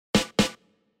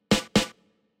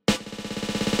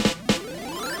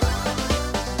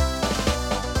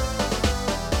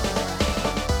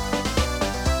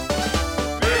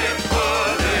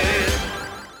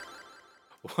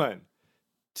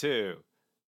2,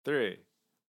 3,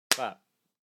 5.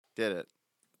 Did it.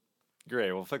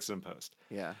 Great, we'll fix it in post.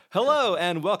 Yeah. Hello,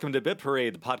 and welcome to Bit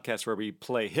Parade, the podcast where we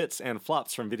play hits and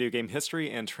flops from video game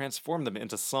history and transform them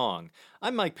into song.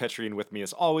 I'm Mike Petrie, and with me,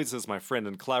 as always, is my friend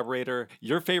and collaborator,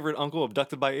 your favorite uncle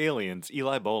abducted by aliens,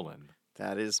 Eli Bolin.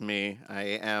 That is me. I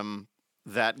am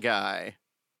that guy.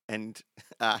 And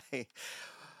I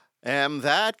am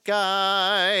that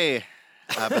guy.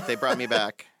 But they brought me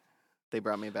back.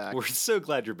 We're so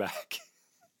glad you're back.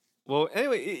 Well,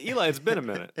 anyway, Eli, it's been a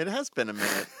minute. It has been a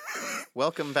minute.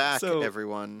 Welcome back,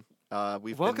 everyone.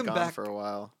 We've been gone back for a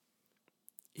while.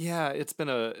 Yeah, it's been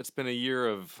a year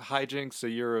of hijinks, a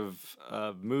year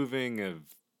of moving, of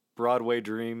Broadway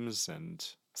dreams and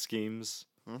schemes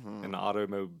and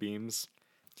automobiles.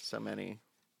 So many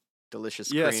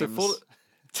delicious yeah, creams.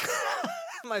 So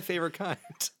my favorite kind.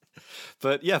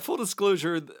 But yeah, full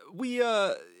disclosure,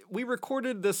 we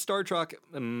recorded this Star Trek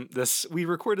we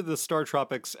recorded the Star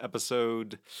Tropics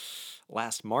episode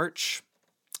last March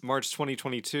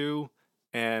 2022,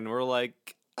 and we're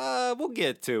like, we'll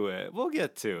get to it. We'll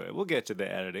get to the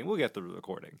editing. We'll get to the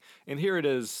recording. And here it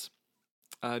is,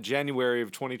 January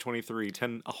of 2023,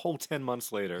 a whole 10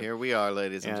 months later. Here we are,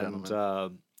 ladies and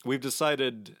gentlemen. We've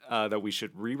decided that we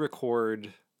should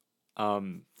re-record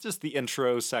just the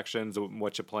intro sections,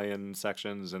 what you play in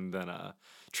sections, and then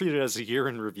treat it as a year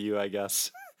in review, I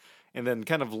guess, and then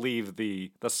kind of leave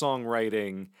the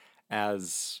songwriting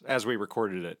as we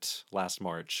recorded it last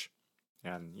March,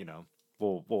 and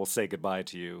we'll say goodbye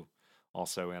to you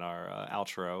also in our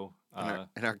outro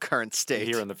in our current state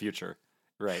here in the future,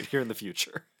 right here in the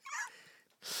future.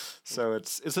 So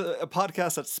it's a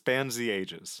podcast that spans the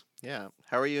ages. Yeah.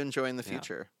 How are you enjoying the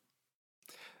future?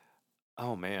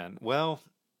 Oh man, well,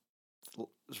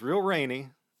 it's real rainy.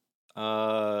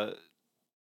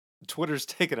 Twitter's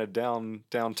taken a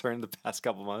downturn the past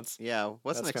couple months. Yeah,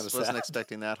 wasn't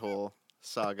expecting that whole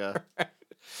saga.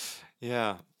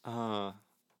 Yeah,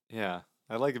 yeah.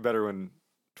 I like it better when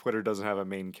Twitter doesn't have a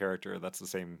main character that's the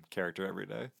same character every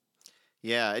day.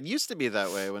 Yeah, it used to be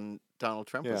that way when Donald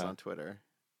Trump was on Twitter.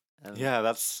 And yeah,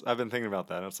 I've been thinking about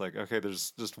that. It's like, okay,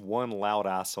 there's just one loud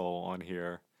asshole on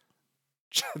here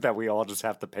that we all just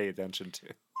have to pay attention to.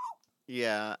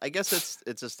 Yeah, I guess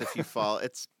it's just if you follow,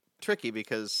 it's tricky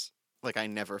because I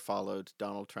never followed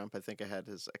Donald Trump. I think I had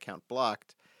his account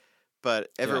blocked,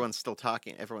 but everyone's still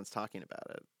talking. Everyone's talking about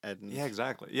it. And yeah,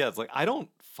 exactly. Yeah, it's like I don't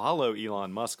follow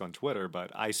Elon Musk on Twitter, but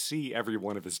I see every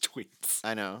one of his tweets.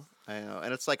 I know,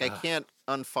 and it's like I can't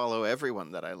unfollow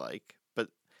everyone that I like, but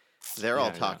they're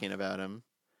all talking about him.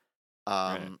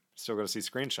 Right. Still got to see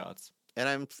screenshots. And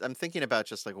I'm thinking about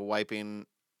just wiping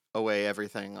away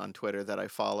everything on Twitter that I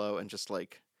follow and just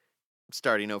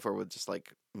starting over with just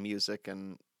music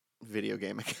and video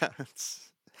game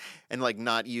accounts and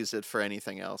not use it for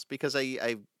anything else because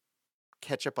I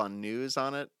catch up on news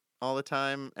on it all the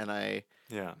time and I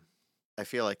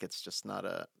feel like it's just not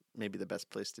maybe the best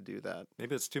place to do that.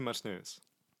 Maybe it's too much news.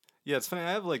 Yeah, it's funny.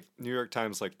 I have New York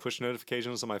Times push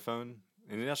notifications on my phone,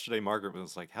 and yesterday Margaret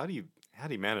was like, "How do you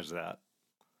manage that?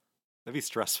 That'd be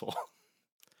stressful."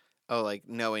 Oh,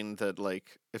 knowing that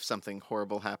if something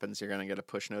horrible happens, you're gonna get a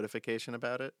push notification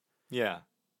about it. Yeah,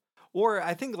 or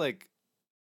I think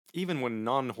even when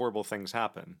non-horrible things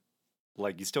happen,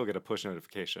 you still get a push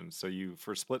notification. So you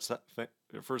for a split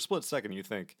second you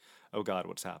think, "Oh God,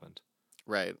 what's happened?"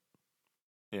 Right.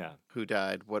 Yeah. Who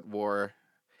died? What war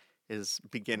is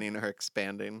beginning or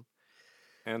expanding?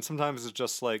 And sometimes it's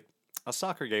just a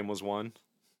soccer game was won.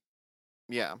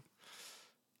 Yeah.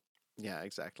 Yeah,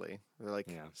 exactly. They're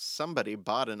somebody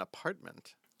bought an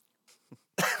apartment.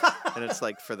 And it's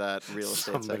for that real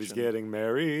estate Somebody's section. getting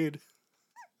married.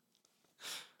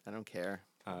 I don't care.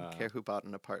 I don't care who bought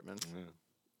an apartment.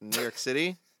 Yeah. New York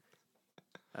City?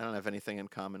 I don't have anything in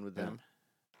common with them.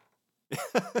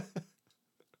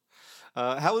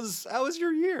 How was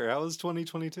your year? How was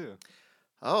 2022?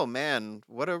 Oh man,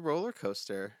 what a roller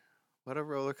coaster. What a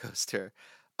roller coaster.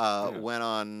 Went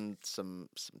on some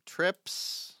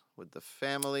trips with the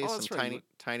family, some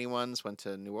tiny ones. Went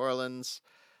to New Orleans.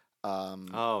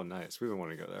 Oh, nice. We've been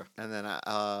wanting to go there. And then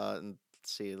let's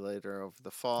see, later over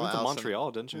the fall. You went to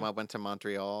Montreal, didn't you? I went to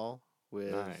Montreal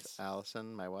with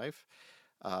Allison, my wife.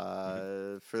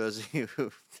 For those of you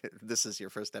who this is your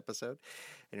first episode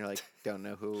and you're don't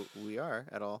know who we are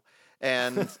at all,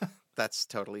 and that's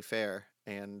totally fair,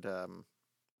 and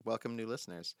welcome new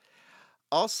listeners.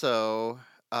 Also,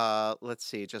 let's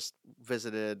see, just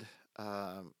visited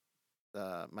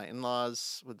my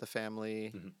in-laws with the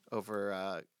family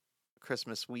over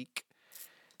Christmas week,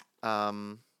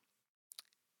 and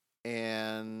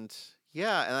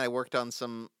I worked on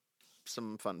some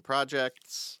some fun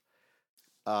projects.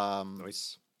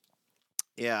 Nice.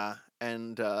 Yeah,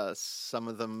 and some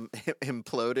of them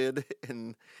imploded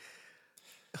in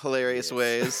hilarious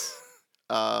ways.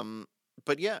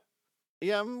 But yeah,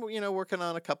 I'm working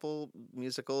on a couple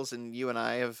musicals, and you and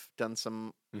I have done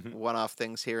some one-off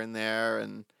things here and there,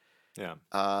 and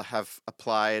have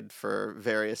applied for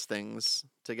various things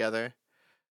together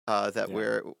that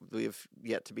we've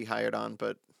yet to be hired on,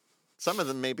 but some of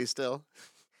them maybe still.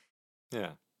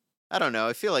 Yeah. I don't know.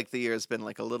 I feel like the year has been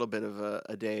like a little bit of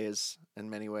a daze in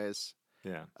many ways.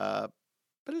 Yeah. But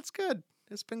it's good.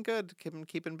 It's been good.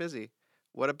 Keeping busy.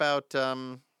 What about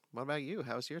you?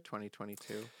 How's your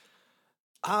 2022?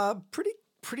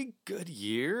 Pretty good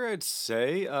year, I'd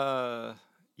say. I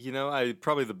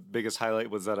probably the biggest highlight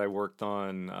was that I worked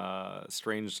on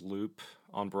Strange Loop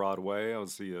on Broadway. I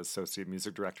was the associate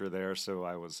music director there, so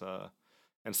I was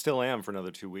and still am for another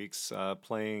 2 weeks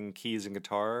playing keys and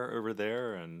guitar over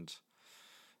there, and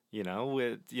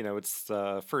it's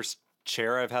the first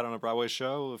chair I've had on a Broadway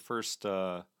show,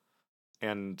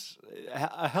 and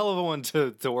a hell of a one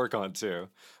to work on too,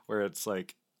 where it's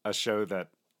like a show that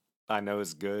I know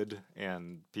is good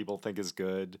and people think is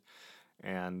good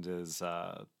and is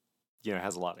has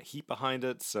a lot of heat behind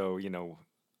it. So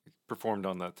performed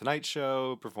on the Tonight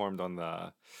Show, performed on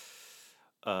the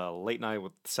Late Night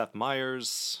with Seth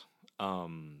Meyers.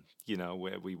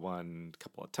 We won a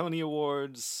couple of Tony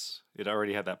Awards. It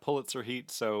already had that Pulitzer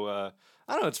heat, so I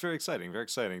don't know. It's very exciting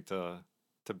to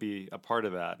be a part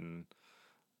of that, and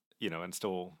and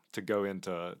still to go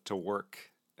into work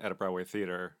at a Broadway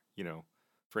theater,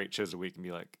 for 8 shows a week and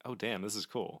be like, oh damn, this is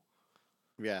cool.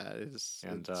 Yeah, it is.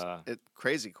 And it's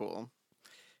crazy cool,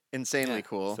 insanely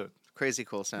cool. So crazy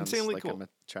cool sounds like cool. I'm a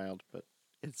child, but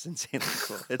it's insanely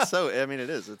cool. It's so. I mean, it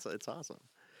is. It's awesome.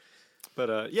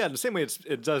 But in the same way,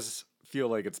 it does feel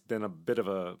like it's been a bit of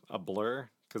a blur,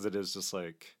 because it is just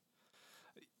like,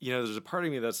 there's a part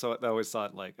of me that always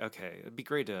thought like, okay, it'd be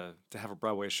great to have a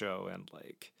Broadway show, and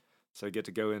like, so I get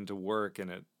to go into work,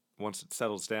 and once it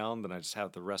settles down, then I just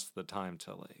have the rest of the time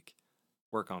to like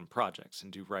work on projects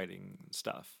and do writing and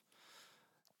stuff.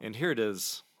 And here it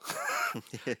is,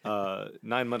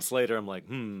 9 months later, I'm like,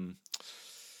 kind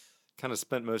of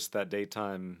spent most of that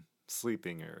daytime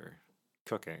sleeping or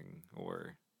cooking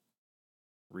or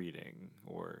reading,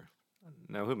 or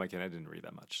no, who am I kidding? I didn't read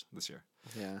that much this year.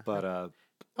 Yeah. But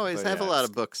always have a lot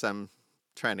of books I'm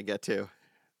trying to get to.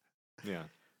 Yeah.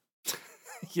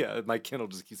 Yeah, my Kindle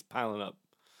just keeps piling up.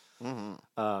 Mm-hmm.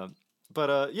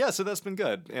 So that's been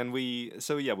good. And we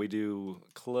do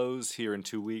close here in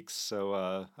 2 weeks, so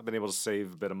I've been able to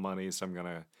save a bit of money, so I'm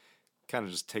gonna kind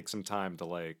of just take some time to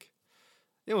like,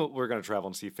 we're gonna travel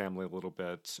and see family a little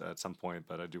bit at some point,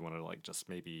 but I do want to like just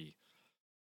maybe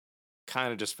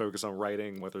kind of just focus on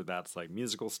writing, whether that's like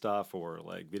musical stuff or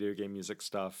like video game music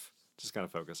stuff. Just kind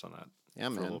of focus on that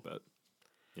for a little bit.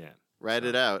 Yeah. Write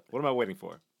it out. What am I waiting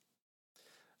for?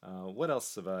 What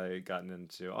else have I gotten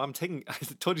into? I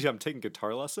told you I'm taking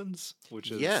guitar lessons,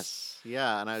 which is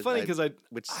and funny because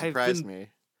which surprised me.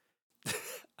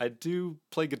 I do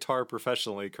play guitar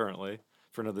professionally currently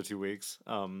for another 2 weeks.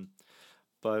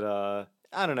 But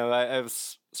I don't know. I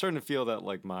was starting to feel that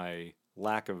like my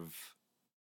lack of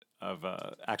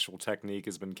actual technique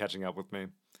has been catching up with me.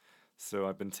 So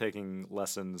I've been taking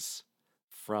lessons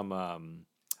from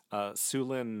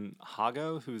Sulin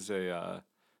Hago, who's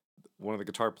one of the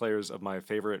guitar players of my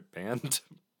favorite band,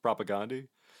 Propagandhi.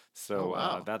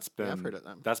 So that's been I've heard of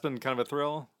them. That's been kind of a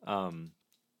thrill.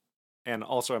 And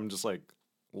also I'm just like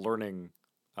learning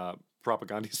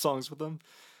Propagandhi songs with them.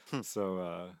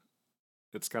 So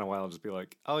it's kind of wild to just be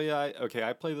like, oh yeah,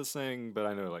 I play this thing, but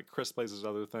I know like Chris plays this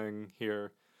other thing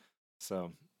here.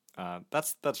 So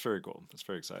that's very cool. That's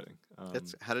very exciting.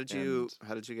 How did you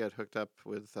get hooked up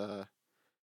with?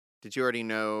 Did you already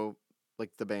know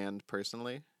like the band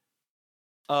personally?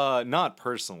 Not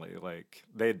personally. Like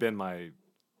they had been my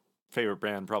favorite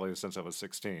band probably since I was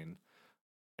 16,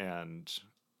 and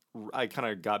I kind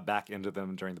of got back into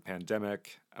them during the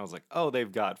pandemic. I was like, oh,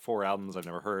 they've got 4 albums I've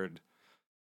never heard,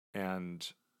 and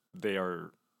they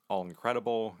are all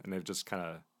incredible, and they've just kind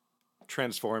of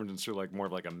transformed into like more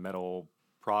of like a metal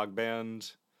prog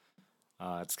band.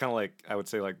 It's kind of like, I would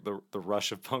say like the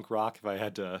Rush of punk rock, if I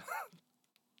had to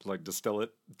like distill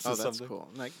it to something. That's cool.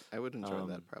 Like I would enjoy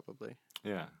that probably.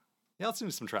 Yeah, let's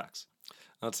do some tracks.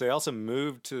 I'd say I also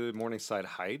moved to Morningside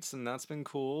Heights, and that's been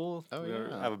cool. Oh, we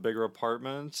yeah. have a bigger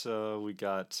apartment. I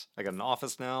got an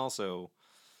office now, so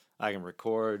I can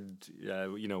record.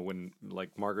 When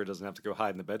like Margaret doesn't have to go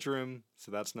hide in the bedroom,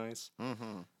 so that's nice.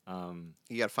 Mm-hmm.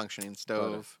 You got a functioning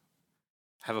stove.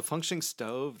 Have a functioning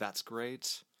stove. That's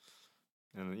great.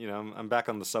 and I'm back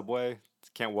on the subway.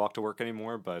 Can't walk to work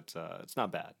anymore, but it's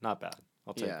not bad. Not bad.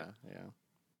 I'll take it.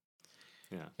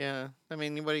 Yeah. I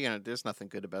mean, what are you gonna? There's nothing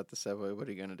good about the subway. What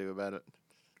are you gonna do about it?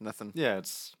 Nothing. Yeah,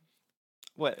 it's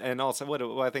what, and also what?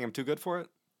 I think I'm too good for it.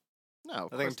 No,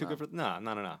 I think I'm too good for it. No.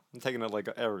 I'm taking it like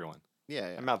everyone.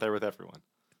 Yeah. I'm out there with everyone.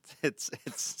 It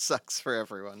sucks for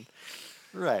everyone.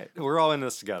 Right, we're all in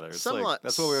this together. It's Somewhat,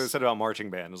 that's what we said about marching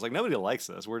band. It's like nobody likes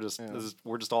this. We're just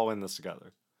all in this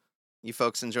together. You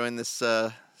folks enjoying this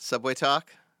Subway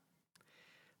Talk?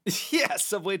 Yeah,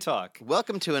 Subway Talk.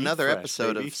 Welcome to another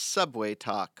episode baby. of Subway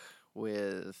Talk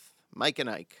with Mike and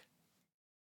Ike.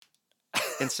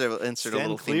 Insert a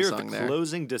little theme song there.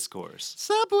 Closing discourse.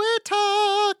 Subway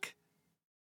Talk.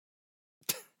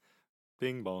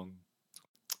 Bing bong.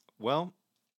 Well,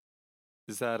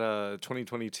 is that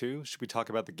 2022? Should we talk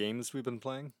about the games we've been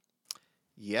playing?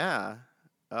 Yeah.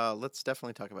 Let's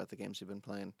definitely talk about the games you've been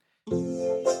playing.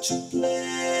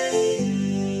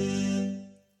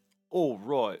 All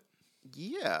right.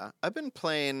 Yeah, I've been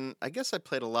playing. I guess I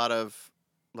played a lot of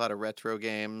retro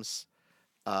games.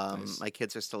 Nice. My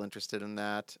kids are still interested in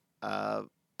that.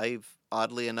 I've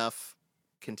oddly enough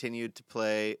continued to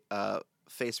play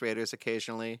Face Raiders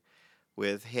occasionally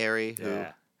with Harry, who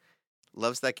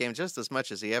loves that game just as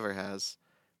much as he ever has.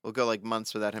 We'll go like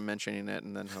months without him mentioning it,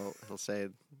 and then he'll say,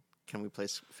 "Can we play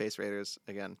Face Raiders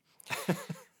again?"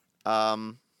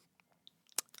 And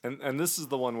this is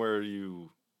the one where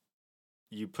you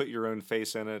put your own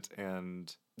face in it,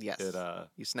 and yes, it,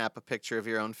 you snap a picture of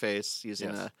your own face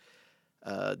using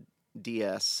a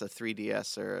DS, a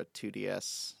 3DS, or a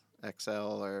 2DS XL,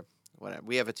 or whatever.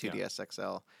 We have a 2DS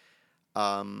XL,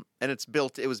 and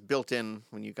it was built in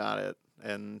when you got it,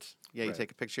 and you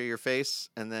take a picture of your face,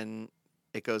 and then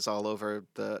it goes all over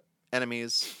the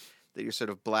enemies that you're sort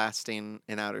of blasting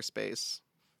in outer space.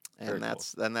 And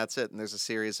that's it. And there's a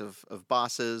series of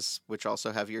bosses which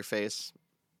also have your face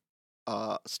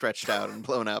stretched out and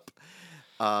blown up.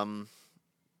 I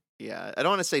don't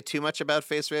want to say too much about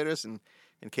Face Raiders in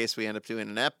case we end up doing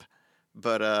an ep,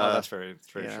 but that's very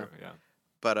true. Yeah,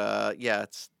 but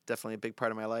it's definitely a big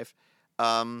part of my life.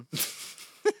 And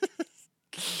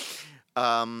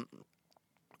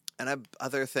I've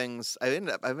other things. I've ended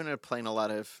up playing a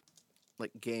lot of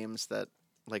like games that,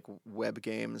 like web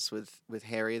games with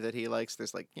Harry that he likes.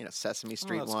 There's like, Sesame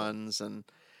Street ones, cool.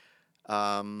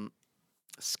 And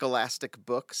Scholastic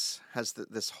Books has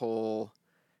this whole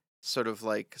sort of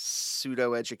like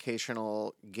pseudo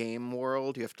educational game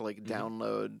world. You have to like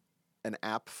download an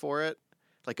app for it,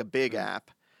 like a big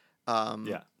app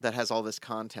that has all this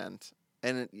content.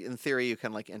 And in theory, you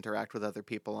can like interact with other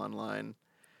people online,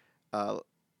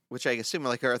 which I assume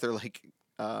are other like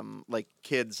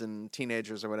kids and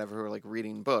teenagers or whatever who are like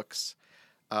reading books.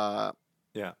 But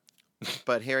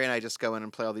Harry and I just go in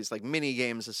and play all these like mini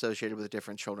games associated with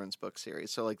different children's book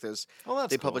series. So like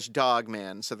they publish Dog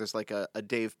Man. So there's like a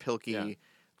Dave Pilkey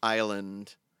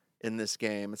island in this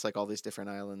game. It's like all these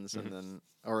different islands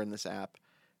or in this app.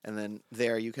 And then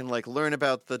there you can like learn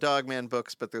about the Dog Man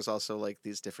books, but there's also like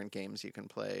these different games you can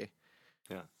play.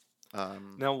 Yeah.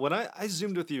 Now, when I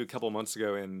Zoomed with you a couple months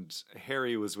ago, and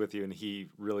Harry was with you, and he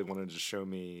really wanted to show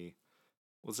me,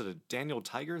 was it a Daniel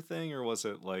Tiger thing, or was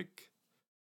it like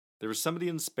there was somebody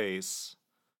in space?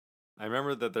 I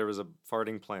remember that there was a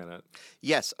farting planet.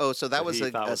 Yes. Oh, so that was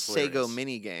a Sego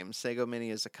Mini game. Sego Mini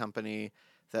is a company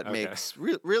that makes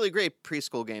really great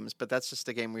preschool games, but that's just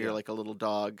a game where you're like a little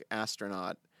dog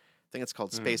astronaut. I think it's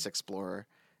called Space Explorer,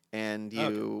 and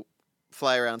you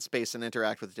fly around space and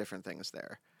interact with different things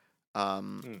there.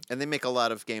 And they make a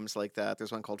lot of games like that.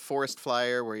 There's one called Forest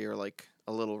Flyer where you're like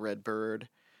a little red bird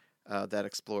that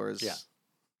explores,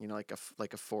 like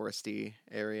a foresty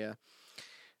area.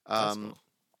 That's cool.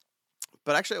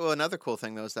 But actually, another cool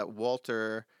thing though is that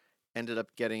Walter ended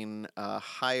up getting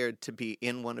hired to be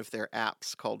in one of their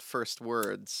apps called First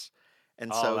Words,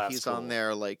 and so he's on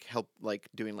there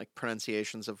doing like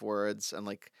pronunciations of words, and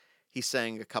like he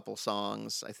sang a couple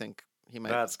songs. I think he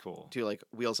might do like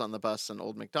Wheels on the Bus and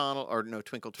Old MacDonald, or no,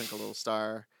 Twinkle Twinkle Little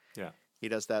Star. Yeah, he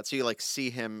does that. So you like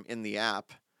see him in the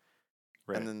app,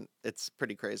 right. And then it's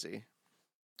pretty crazy.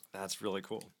 That's really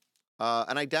cool.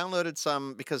 And I downloaded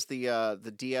some because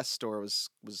the DS store is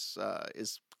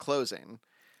closing.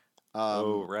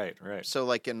 Right. So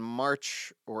like in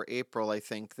March or April, I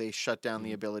think they shut down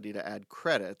the ability to add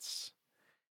credits,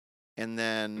 and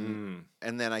then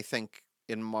I think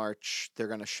in March they're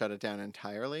going to shut it down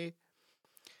entirely.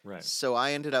 Right. So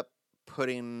I ended up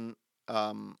putting,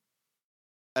 and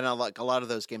a lot of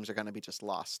those games are going to be just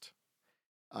lost.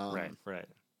 Right.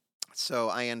 So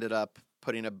I ended up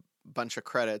putting a bunch of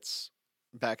credits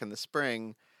back in the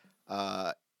spring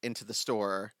into the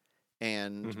store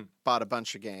and bought a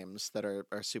bunch of games that are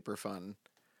super fun.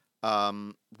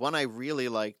 One I really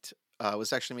liked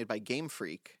was actually made by Game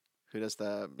Freak, who did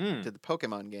the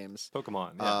Pokemon games.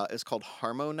 Pokemon, yeah. It's called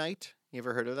Harmo Knight. You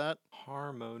ever heard of that?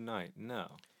 Harmo Knight,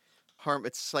 no.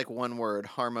 It's like one word,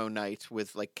 Harmo Knight,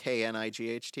 with like Knight.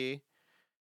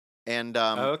 And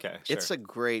okay, sure. it's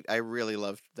I really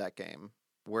loved that game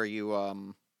where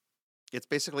you it's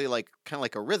basically like kind of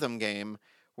like a rhythm game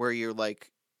where you're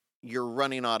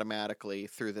running automatically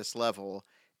through this level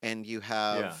and you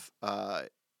have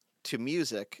to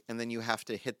music, and then you have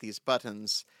to hit these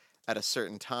buttons at a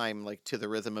certain time, like to the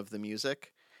rhythm of the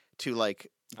music, to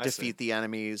like defeat the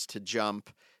enemies, to jump,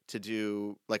 to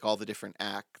do like all the different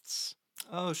acts.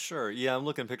 Oh, sure. Yeah, I'm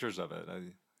looking at pictures of it.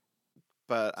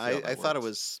 I thought it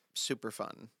was super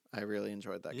fun. I really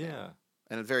enjoyed that game. Yeah.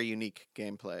 And a very unique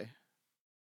gameplay.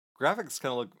 Graphics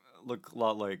kind of look a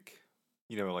lot like,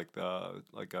 like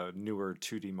a newer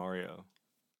 2D Mario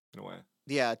in a way.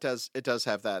 Yeah, it does. It does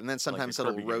have that, and then sometimes like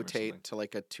it'll rotate to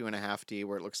like a 2.5D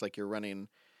where it looks like you're running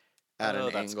at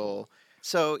an angle. Cool.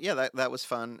 So yeah, that was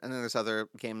fun. And then there's other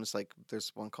games like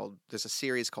there's a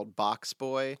series called Box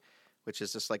Boy, which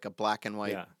is just like a black and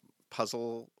white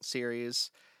puzzle series.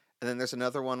 And then there's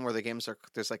another one where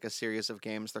there's like a series of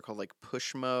games. They're called like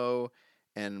Pushmo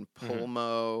and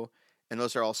Pulmo. And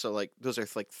those are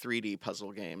 3D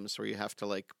puzzle games where you have to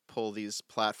like pull these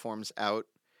platforms out.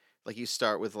 Like you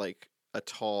start with like a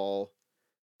tall,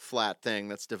 flat thing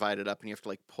that's divided up, and you have to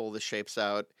like pull the shapes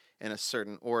out in a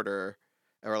certain order,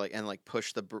 or like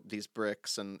push these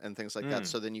bricks and things like that.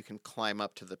 So then you can climb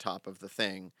up to the top of the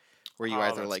thing, where you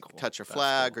either like touch a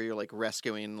flag or you're like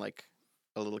rescuing like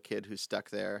a little kid who's stuck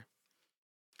there.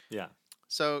 Yeah.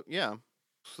 So yeah.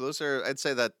 So those are, I'd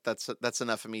say that's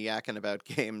enough of me yakking about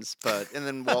games, and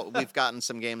then we've gotten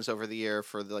some games over the year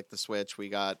for the Switch. We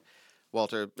got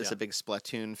Walter is a big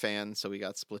Splatoon fan, so we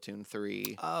got Splatoon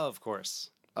 3. Oh, of course.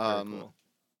 Very cool.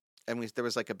 And there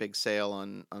was like a big sale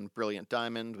on Brilliant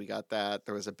Diamond. We got that.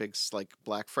 There was a big like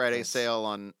Black Friday sale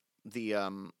on the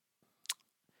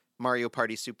Mario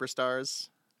Party Superstars.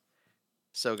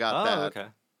 So got that.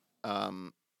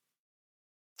 Okay.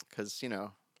 Because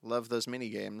love those mini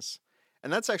games.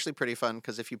 And that's actually pretty fun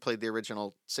because if you played the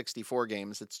original 64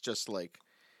 games, it's just like,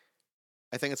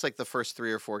 I think it's like the first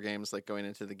 3 or 4 games like going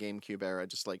into the GameCube era,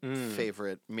 just like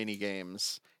favorite mini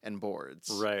games and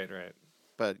boards. Right.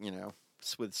 But,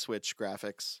 with Switch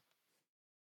graphics.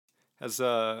 Has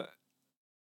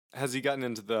he gotten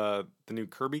into the new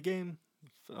Kirby game?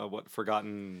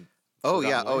 Forgotten? Oh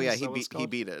yeah, he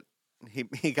beat it.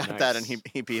 He got that and he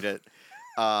beat it.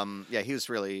 Yeah, he was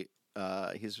really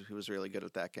he was really good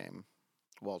at that game.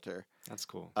 Walter. That's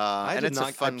cool. And it's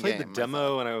a fun game. I played the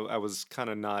demo and I was kind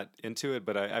of not into it,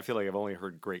 but I feel like I've only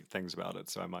heard great things about it,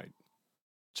 so I might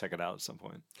check it out at some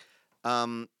point.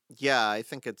 Yeah, I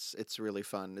think it's really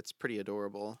fun. It's pretty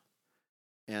adorable,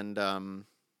 and the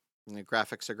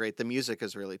graphics are great. The music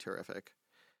is really terrific.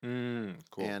 Cool.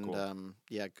 And cool.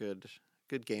 Yeah, good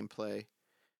gameplay.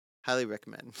 Highly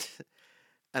recommend.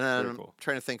 And I'm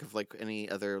trying to think of like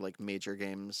any other like major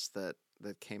games that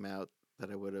came out that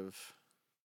I would have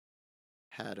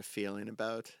had a feeling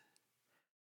about,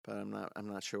 but I'm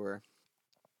not sure.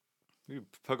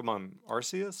 Pokemon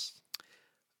Arceus?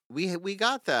 We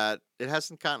got that. It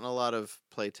hasn't gotten a lot of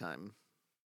playtime.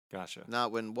 Gotcha.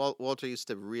 Not when Walter used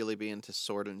to really be into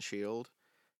Sword and Shield.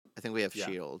 I think we have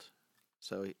Shield,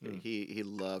 so he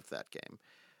loved that game.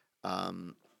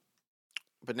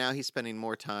 But now he's spending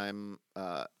more time.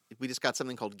 We just got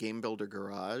something called Game Builder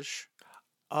Garage.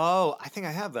 Oh, I think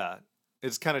I have that.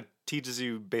 It kind of teaches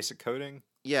you basic coding.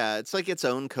 Yeah, it's like its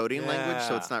own coding language,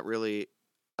 so it's not really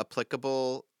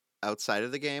applicable outside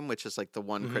of the game, which is like the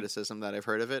one criticism that I've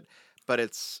heard of it. But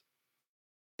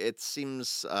it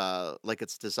seems like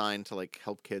it's designed to like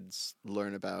help kids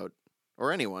learn about,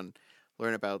 or anyone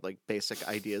learn about like basic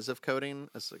ideas of coding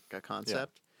as like a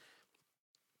concept.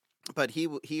 Yeah. But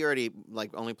he already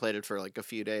like only played it for like a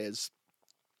few days,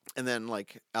 and then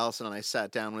like Allison and I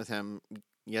sat down with him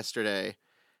yesterday,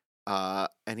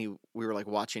 and we were like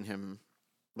watching him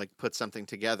like put something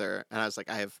together, and I was like,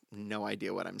 I have no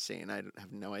idea what I'm seeing. I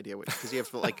have no idea what, because you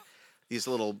have like these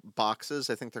little boxes.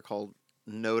 I think they're called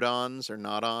nodons or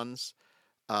nodons,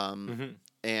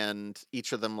 and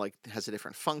each of them like has a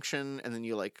different function, and then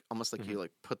you like almost like you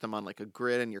like put them on like a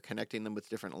grid, and you're connecting them with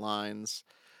different lines,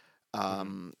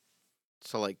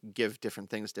 to like give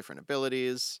different things different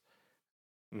abilities.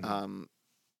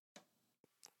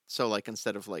 So like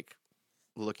instead of like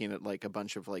looking at like a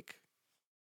bunch of like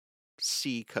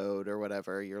C code or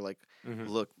whatever, you're like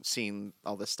seeing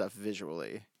all this stuff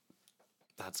visually.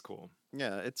 That's cool.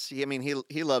 Yeah, I mean,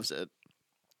 he loves it.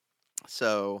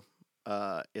 So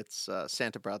it's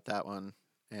Santa brought that one,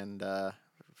 and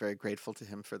very grateful to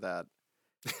him for that.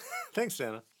 Thanks,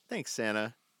 Santa. Thanks,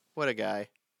 Santa. What a guy.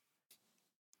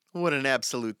 What an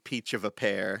absolute peach of a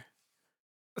pear.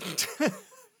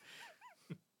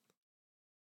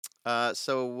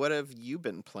 So what have you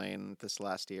been playing this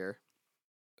last year?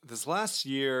 This last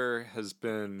year has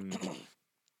been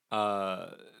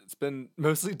it's been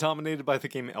mostly dominated by the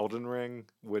game Elden Ring,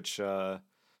 which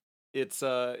it's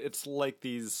like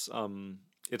these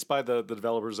it's by the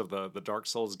developers of the Dark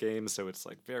Souls games, so it's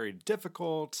like very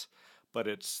difficult, but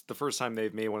it's the first time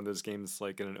they've made one of those games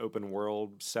like in an open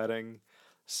world setting.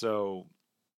 So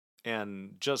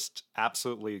and just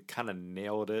absolutely kind of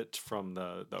nailed it from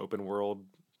the open world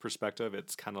perspective.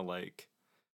 It's kind of like,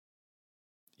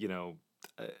 you know,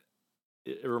 uh,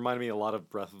 it reminded me a lot of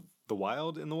Breath of the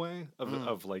Wild in the way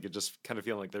of like it just kind of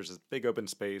feeling like there's this big open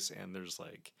space and there's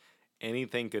like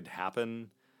anything could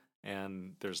happen,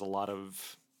 and there's a lot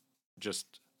of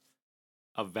just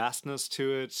a vastness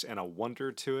to it and a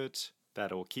wonder to it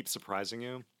that will keep surprising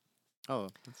you. Oh,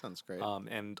 that sounds great.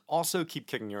 And also keep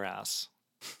kicking your ass.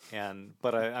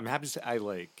 But I'm happy to say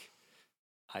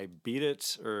I beat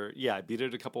it, I beat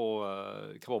it a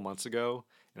couple months ago,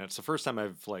 and it's the first time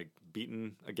I've like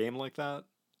beaten a game like that,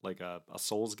 like a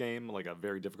Souls game, like a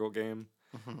very difficult game,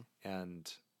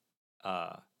 and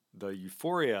the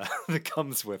euphoria that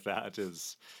comes with that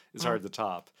is hard to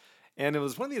top. And it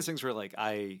was one of these things where like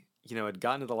I had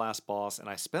gotten to the last boss, and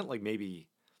I spent like maybe,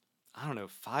 I don't know,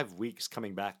 5 weeks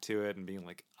coming back to it and being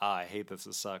like, I hate this.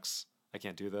 This sucks. I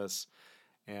can't do this.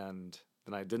 And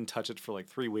then I didn't touch it for like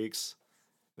 3 weeks.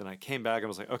 Then I came back and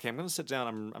was like, okay, I'm going to sit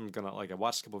down. I'm going to I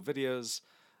watched a couple of videos.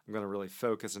 I'm going to really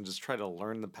focus and just try to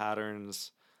learn the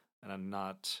patterns, and I'm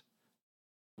not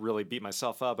really beat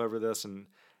myself up over this. And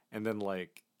then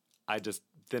like, I just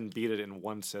then beat it in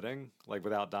one sitting, like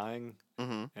without dying.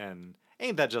 And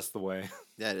ain't that just the way?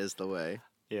 That is the way.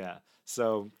 Yeah.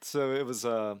 So it was,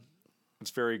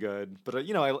 it's very good. But,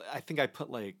 I think I put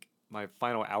like, my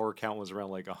final hour count was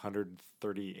around like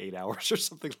 138 hours or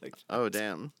something like that. Oh,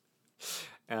 damn.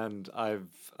 And I've,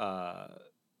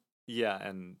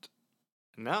 and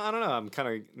now, I don't know, I'm kind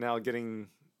of now getting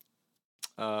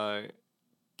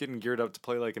geared up to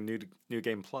play like a new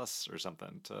game plus or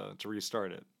something to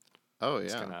restart it. Oh,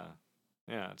 yeah.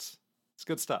 It's it's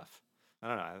good stuff. I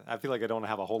don't know. I feel like I don't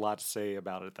have a whole lot to say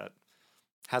about it that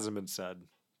hasn't been said,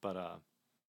 but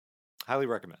highly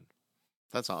recommend.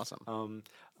 That's awesome.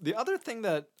 The other thing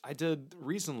that I did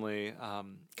recently, a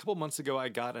couple months ago, I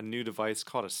got a new device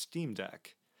called a Steam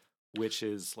Deck, which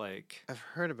is like, I've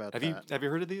heard about that. Have you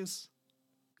heard of these?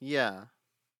 Yeah.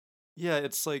 Yeah,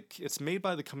 it's made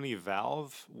by the company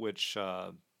Valve, which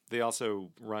they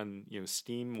also run,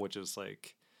 Steam, which is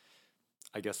like,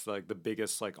 I guess like the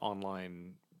biggest like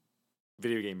online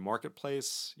video game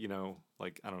marketplace,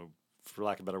 like, I don't know, for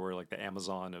lack of a better word, like the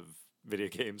Amazon of video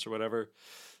games or whatever.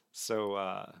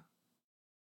 So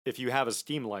if you have a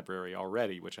Steam library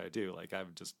already, which I do, like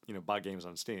I've just, bought games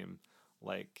on Steam,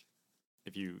 like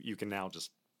if you can now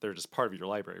just, they're just part of your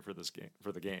library for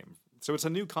the game. So it's a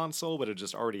new console, but it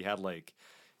just already had like,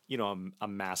 a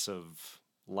massive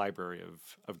library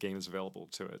of games available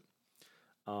to it.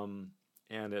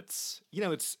 And it's,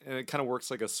 it kind of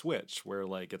works like a Switch where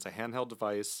like it's a handheld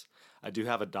device. I do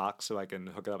have a dock so I can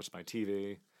hook it up to my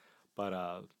TV,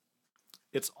 but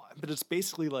it's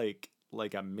basically like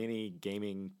a mini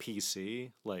gaming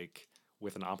PC, like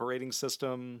with an operating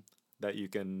system that you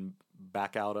can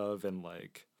back out of and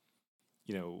like,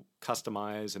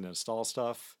 customize and install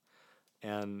stuff.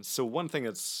 And so one thing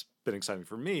that's been exciting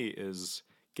for me is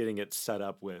getting it set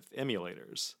up with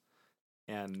emulators.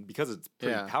 And because it's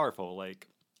pretty powerful, like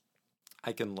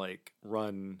I can like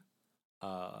run,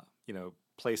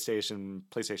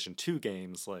 PlayStation 2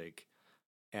 games, like,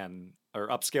 or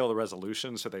upscale the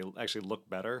resolution so they actually look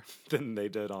better than they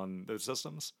did on those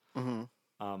systems.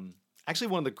 Actually,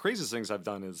 one of the craziest things I've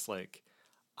done is like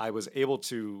I was able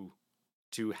to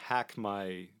hack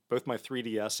both my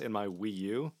 3DS and my Wii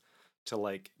U to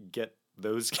like get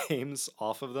those games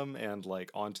off of them and like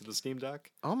onto the Steam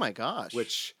Deck. Oh my gosh.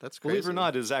 Which, that's crazy. Believe it or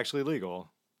not, is actually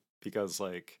legal because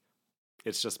like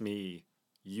it's just me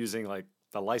using like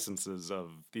the licenses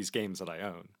of these games that I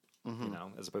own,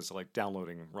 as opposed to like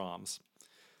downloading ROMs.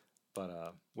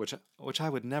 But which I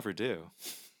would never do.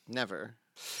 Never.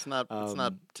 It's not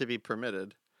to be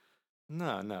permitted.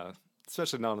 No,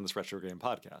 especially not on this retro game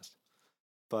podcast.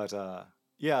 But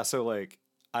so like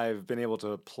I've been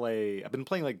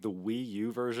playing like the Wii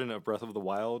U version of Breath of the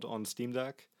Wild on Steam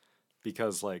Deck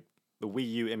because like the Wii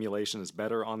U emulation is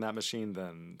better on that machine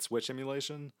than Switch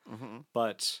emulation,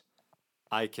 but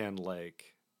I can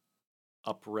like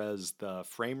up-res the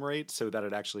frame rate so that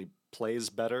it actually plays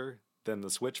better than the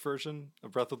Switch version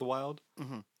of Breath of the Wild.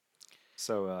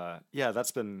 So yeah,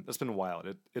 that's been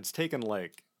wild. It's taken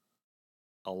like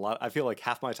a lot. I feel like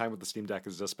half my time with the Steam Deck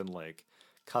has just been like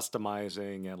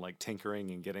customizing and like tinkering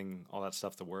and getting all that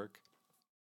stuff to work.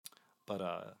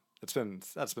 But that's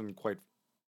been quite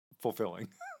fulfilling.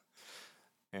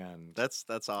 And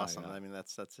that's awesome. I mean,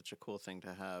 that's such a cool thing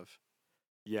to have.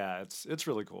 Yeah, it's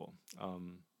really cool.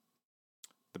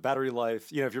 The battery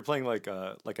life, if you're playing like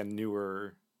a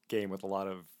newer game with a lot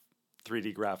of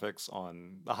 3D graphics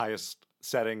on the highest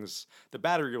settings, the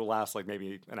battery will last like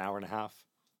maybe an hour and a half.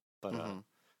 But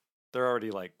there are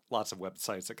already like lots of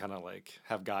websites that kind of like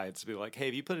have guides to be like, hey,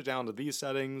 if you put it down to these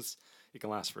settings, it can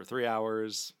last for 3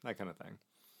 hours, that kind of thing.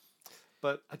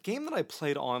 But a game that I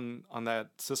played on that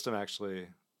system actually,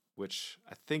 which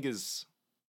I think is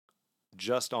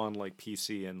just on like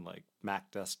PC and like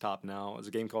Mac desktop now, is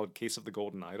a game called Case of the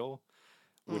Golden Idol,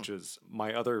 which is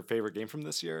my other favorite game from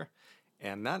this year.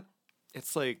 And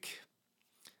it's like,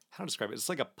 how to describe it? It's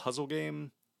like a puzzle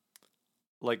game,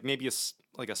 like maybe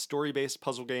a story-based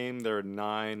puzzle game. There are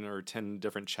 9 or 10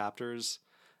 different chapters,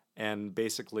 and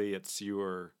basically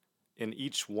in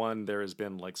each one there has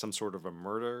been like some sort of a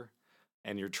murder,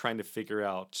 and you're trying to figure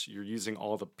out, you're using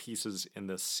all the pieces in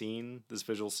this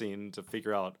visual scene to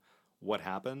figure out what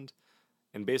happened.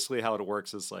 And basically how it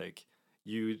works is like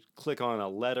you click on a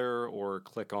letter or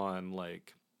click on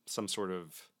like some sort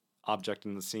of object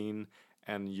in the scene,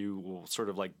 and you will sort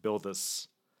of like build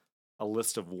a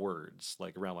list of words,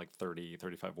 like around like 30,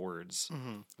 35 words,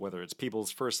 whether it's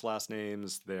people's first, last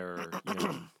names, their,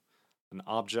 an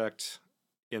object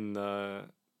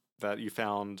that you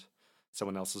found,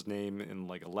 someone else's name in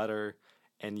like a letter,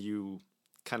 and you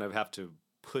kind of have to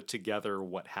put together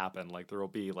what happened. Like there will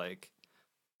be like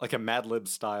a Mad Lib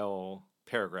style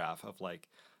paragraph of like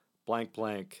blank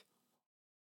blank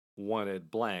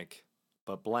wanted blank,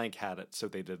 but blank had it, so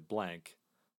they did blank.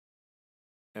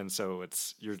 And so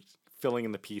you're filling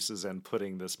in the pieces and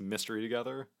putting this mystery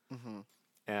together.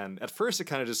 And at first it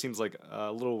kind of just seems like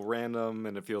a little random,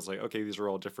 and it feels like, okay, these are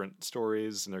all different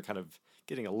stories and they're kind of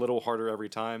getting a little harder every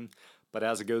time. But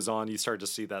as it goes on, you start to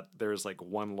see that there's like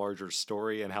one larger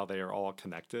story and how they are all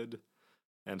connected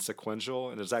and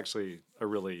sequential. And it's actually a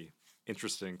really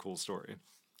interesting, cool story.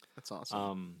 That's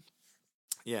awesome.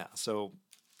 Yeah, so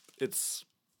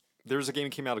there's a game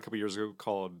that came out a couple years ago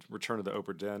called Return of the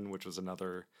Obra Dinn, which was it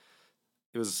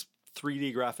was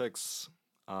 3D graphics.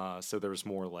 So there was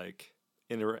more like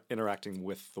interacting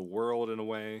with the world in a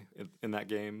way in that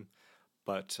game.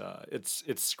 But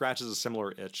it scratches a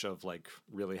similar itch of like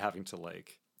really having to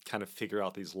like kind of figure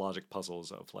out these logic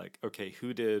puzzles of like, okay,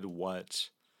 who did what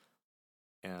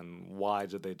and why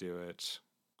did they do it?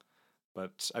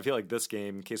 But I feel like this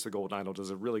game, Case of the Golden Idol, does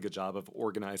a really good job of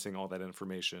organizing all that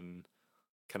information,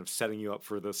 kind of setting you up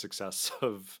for the success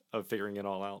of figuring it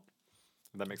all out.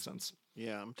 If that makes sense.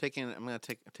 Yeah, I'm taking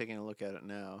a look at it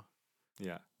now.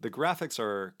 Yeah, the graphics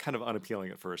are kind of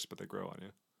unappealing at first, but they grow on you.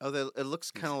 Oh, it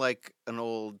looks kind of like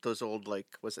those old like,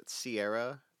 was it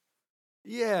Sierra?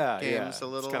 Yeah, games a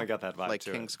little. It's kind of got that vibe like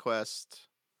to King's it. Quest.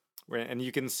 And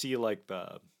you can see like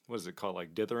what is it called,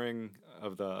 like dithering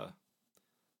of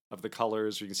the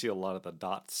colors. You can see a lot of the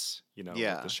dots, with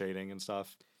the shading and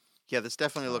stuff. Yeah, this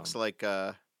definitely looks like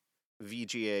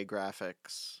VGA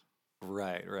graphics.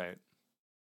 Right.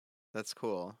 That's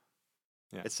cool.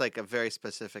 Yeah. It's like a very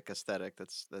specific aesthetic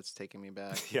that's taking me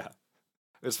back. Yeah.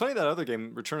 It's funny that other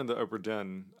game, Return of the Obra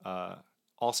Dinn,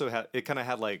 also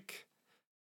had like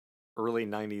early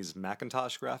 90s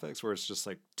Macintosh graphics where it's just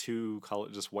like two color,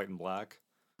 just white and black.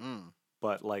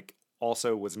 But like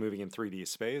also was moving in 3D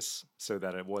space so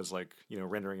that it was like,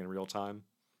 rendering in real time.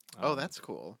 Oh, that's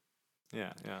cool.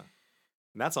 Yeah. And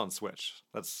that's on Switch.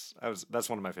 That's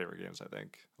one of my favorite games, I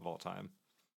think, of all time.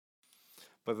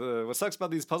 But what sucks about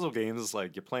these puzzle games is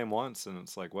like you play them once and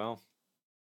it's like, well,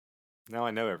 now I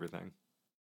know everything.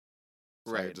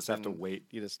 So right. I just have to wait.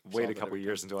 You just wait a couple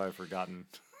years until I've forgotten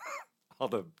all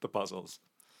the puzzles.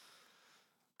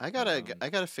 I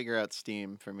gotta figure out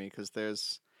Steam for me, because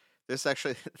there's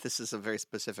actually, this is a very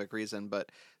specific reason,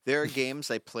 but there are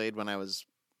games I played when I was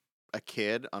a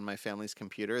kid on my family's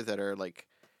computer that are like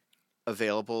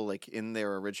available like in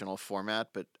their original format,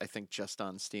 but I think just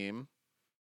on Steam.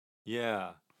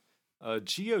 Yeah.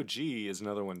 GOG is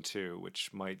another one too, which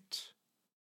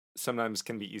sometimes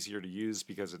can be easier to use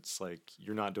because it's like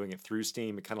you're not doing it through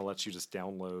Steam. It kind of lets you just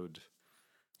download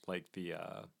like the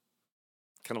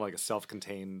kind of like a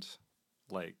self-contained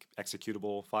like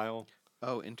executable file.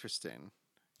 Oh, interesting.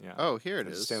 Yeah. Oh, here it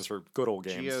is. It stands for Good Old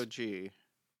Games. GOG.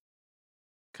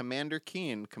 Commander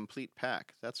Keen Complete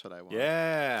Pack. That's what I want.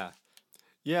 Yeah.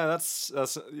 Yeah, that's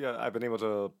yeah, I've been able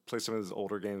to play some of those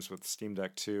older games with Steam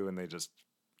Deck too, and they just,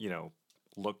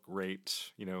 look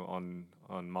great, on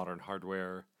modern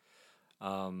hardware.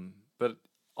 But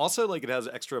also like it has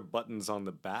extra buttons on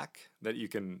the back that you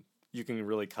can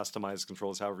really customize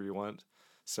controls however you want.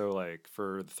 So like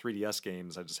for the 3DS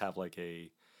games, I just have like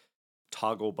a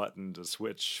toggle button to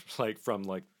switch like from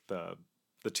like the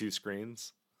two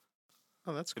screens.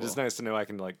 Oh, that's cool. It is nice to know I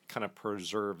can like kind of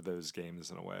preserve those games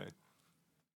in a way.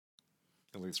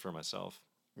 At least for myself.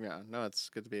 Yeah, no, it's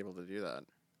good to be able to do that.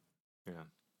 Yeah.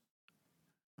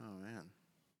 Oh man.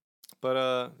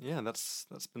 But yeah, that's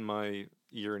been my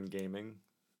year in gaming.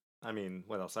 I mean,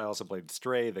 what else? I also played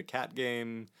Stray, the cat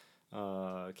game,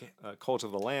 Cult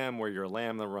of the Lamb, where you're a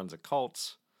lamb that runs a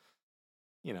cult.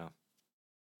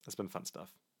 That's been fun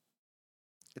stuff.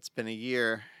 It's been a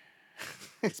year.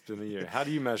 It's been a year. How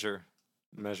do you measure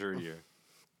a year?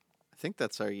 I think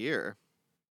that's our year.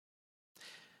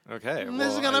 Okay.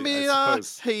 This is gonna be a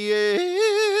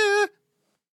year.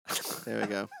 There we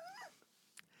go.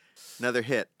 Another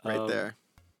hit right there.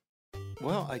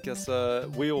 Well, I guess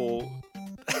we'll.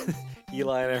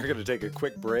 Eli and I are going to take a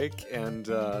quick break and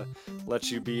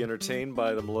let you be entertained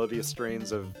by the melodious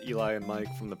strains of Eli and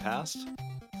Mike from the past.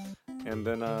 And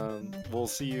then we'll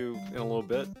see you in a little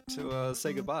bit to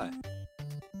say goodbye.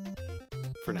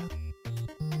 For now.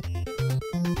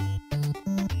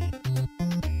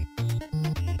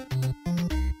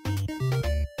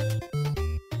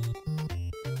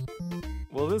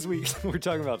 Well, this week we're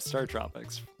talking about Star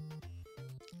Tropics.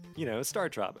 Star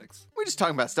Tropics. We're just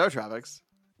talking about Star Tropics.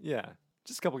 Yeah,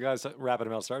 just a couple guys rapping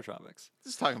about Star Tropics.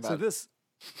 Just talking about. So this,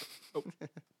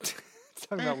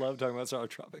 talking about love, talking about Star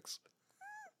Tropics.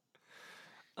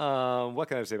 What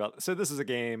can I say about? So this is a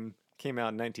game came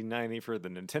out in 1990 for the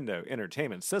Nintendo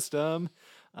Entertainment System.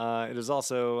 It has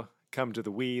also come to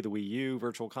the Wii, the Wii U,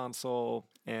 Virtual Console,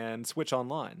 and Switch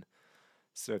Online.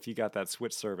 So if you got that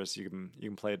Switch service, you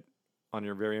can play it on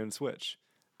your very own Switch.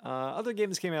 Other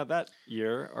games came out that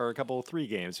year are a couple 3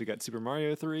 games. We got Super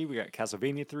Mario 3, we got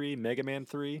Castlevania 3, Mega Man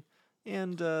 3,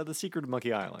 and The Secret of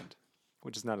Monkey Island,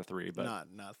 which is not a 3, but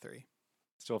not 3.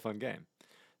 Still a fun game.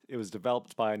 It was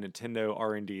developed by Nintendo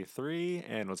R&D 3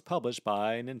 and was published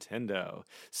by Nintendo.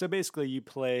 So basically you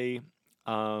play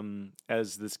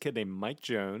as this kid named Mike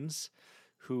Jones,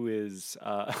 who is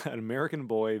an American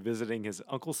boy visiting his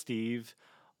Uncle Steve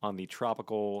on the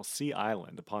tropical sea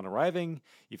island. Upon arriving,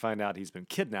 you find out he's been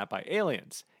kidnapped by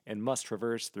aliens and must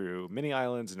traverse through many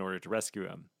islands in order to rescue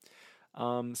him.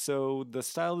 So the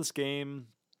style of this game,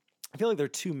 I feel like there are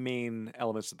 2 main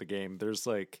elements of the game. There's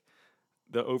like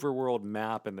the overworld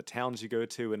map and the towns you go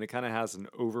to, and it kind of has an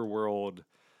overworld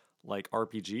like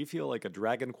RPG feel, like a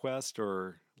Dragon Quest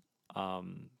or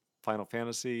Final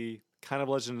Fantasy, kind of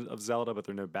Legend of Zelda, but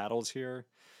there are no battles here.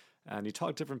 And you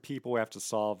talk to different people, you have to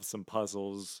solve some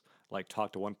puzzles, like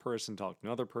talk to one person, talk to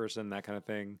another person, that kind of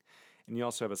thing. And you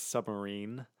also have a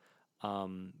submarine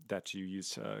that you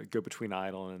use to go between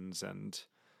islands and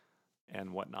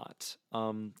whatnot.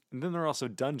 And then there are also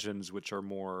dungeons, which are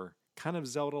more kind of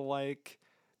Zelda-like.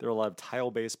 There are a lot of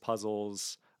tile-based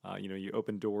puzzles. You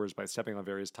open doors by stepping on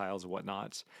various tiles and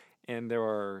whatnot. And there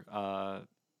are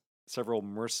several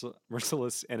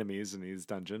merciless enemies in these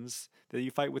dungeons that you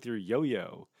fight with your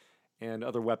yo-yo and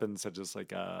other weapons such as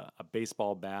like a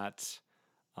baseball bat,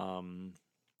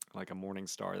 like a morning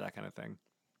star, that kind of thing.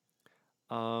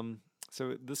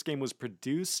 So this game was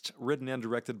produced, written, and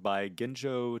directed by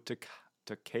Genjo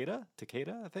Takeda,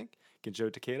 I think?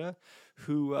 Genjo Takeda,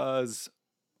 who was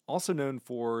also known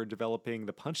for developing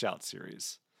the Punch-Out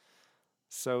series.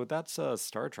 So that's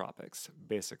Star Tropics,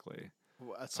 basically.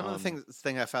 Some of the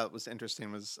thing I thought was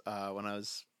interesting was when I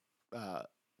was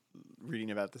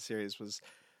reading about the series was,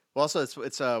 well, also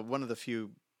it's one of the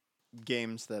few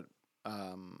games that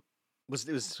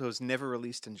was never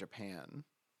released in Japan,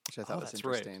 which I thought was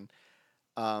interesting.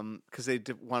 Because they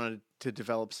wanted to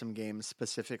develop some games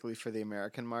specifically for the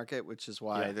American market, which is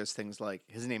why there's things like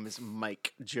his name is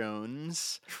Mike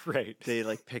Jones. Right. They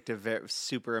like picked a very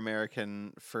super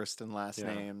American first and last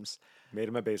names. Made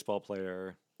him a baseball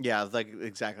player. Yeah, like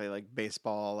exactly like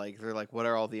baseball. Like they're like, what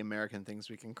are all the American things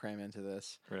we can cram into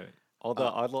this? Right. All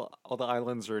the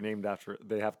islands are named after.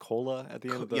 They have cola at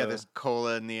the end of the. Yeah, there's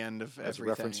cola in the end of everything. As a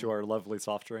reference to our lovely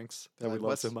soft drinks that we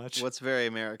love so much. What's very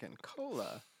American?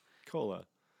 Cola.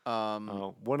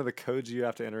 One of the codes you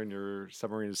have to enter in your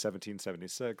submarine is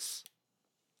 1776.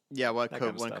 Yeah, one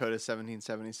code is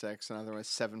 1776, another one is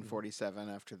 747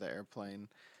 after the airplane.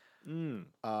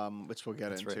 which we'll get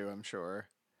That's into, right. I'm sure,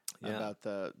 Yeah. about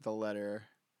the letter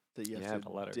that you have The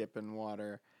to letter. dip in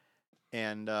water.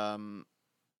 And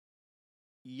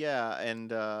yeah, and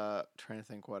trying to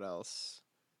think what else.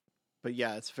 But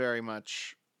yeah, it's very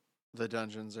much, the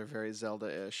dungeons are very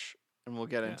Zelda-ish, and we'll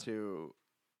get into,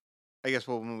 I guess,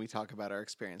 when we talk about our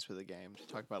experience with the game, to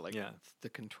talk about like the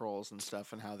controls and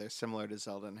stuff and how they're similar to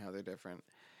Zelda and how they're different.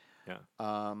 Yeah.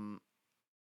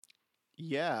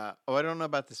 Yeah. Oh, I don't know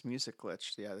about this music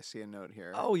glitch. Yeah, I see a note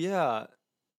here. Oh yeah.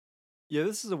 Yeah,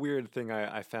 this is a weird thing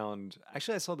I found.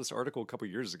 Actually, I saw this article a couple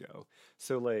years ago.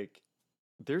 So like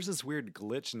there's this weird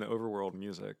glitch in the overworld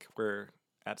music where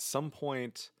at some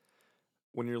point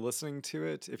when you're listening to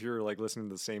it, if you're like listening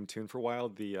to the same tune for a while,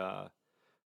 the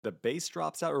bass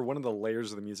drops out or one of the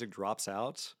layers of the music drops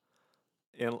out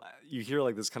and you hear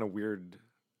like this kind of weird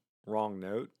wrong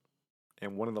note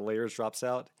and one of the layers drops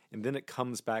out and then it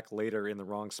comes back later in the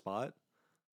wrong spot.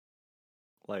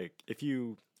 Like if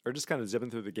you are just kind of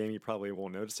zipping through the game, you probably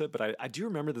won't notice it. But I do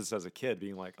remember this as a kid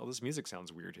being like, oh, this music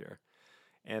sounds weird here.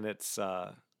 And it's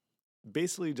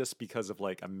basically just because of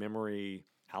like a memory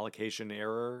allocation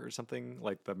error or something.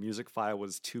 Like the music file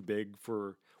was too big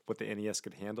for what the NES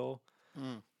could handle.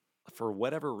 For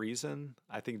whatever reason,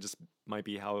 I think it just might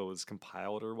be how it was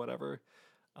compiled or whatever.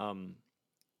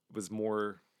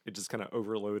 It just kind of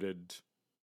overloaded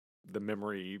the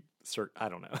memory. I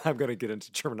don't know. I'm going to get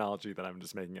into terminology that I'm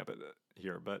just making up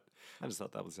here, but I just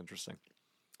thought that was interesting.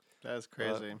 That's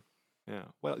crazy. Yeah.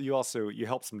 Well, you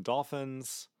help some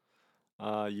dolphins.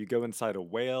 You go inside a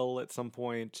whale at some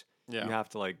point. Yeah. You have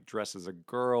to like dress as a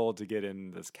girl to get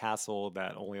in this castle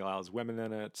that only allows women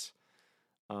in it.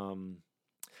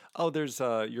 There's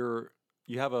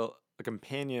you have a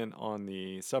companion on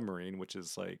the submarine, which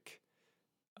is like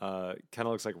kind of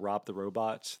looks like Rob the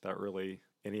Robot, that early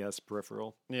NES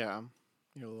peripheral. Yeah,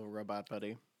 your little robot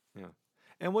buddy. Yeah,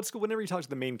 and whenever you talk to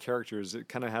the main characters, it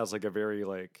kind of has like a very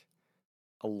like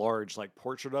a large like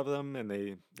portrait of them, and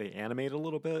they animate a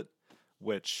little bit,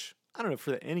 which I don't know,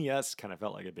 for the NES kind of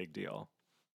felt like a big deal.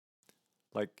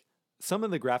 Like some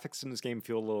of the graphics in this game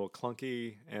feel a little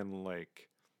clunky and like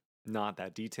not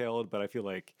that detailed, but I feel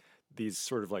like these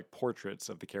sort of like portraits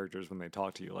of the characters when they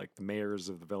talk to you, like the mayors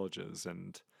of the villages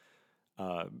and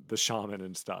the shaman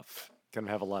and stuff, kind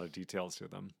of have a lot of details to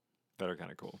them that are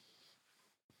kind of cool.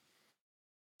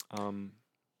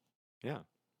 Yeah,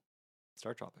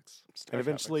 Star Tropics. And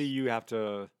eventually you have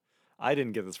to, I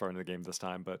didn't get this far into the game this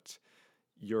time, but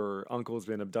your uncle's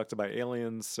been abducted by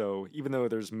aliens, so even though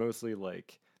there's mostly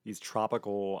like these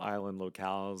tropical island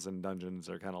locales and dungeons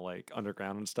that are kind of like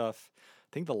underground and stuff, I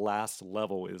think the last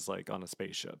level is like on a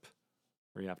spaceship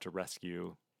where you have to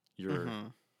rescue your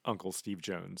Uncle Steve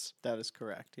Jones. That is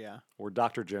correct, yeah. Or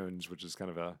Dr. Jones, which is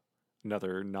kind of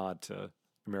another nod to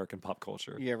American pop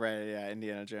culture. Yeah, right, yeah,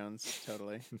 Indiana Jones,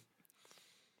 totally.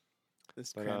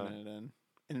 Just cramming it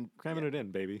in. Cramming it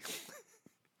in, baby.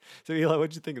 So Eli,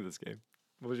 what'd you think of this game?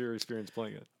 What was your experience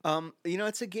playing it?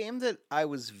 It's a game that I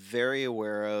was very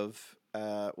aware of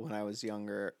when I was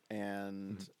younger,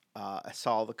 and I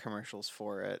saw the commercials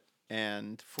for it.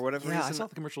 And for whatever reason, I saw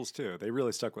the commercials too. They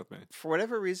really stuck with me. For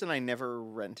whatever reason, I never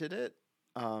rented it.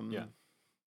 And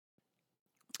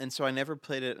so I never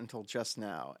played it until just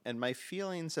now. And my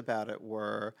feelings about it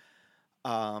were,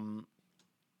 I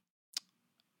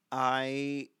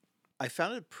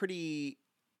found it pretty.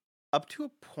 Up to a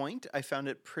point, I found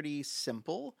it pretty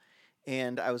simple,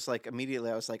 and I was like,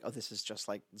 immediately, oh, this is just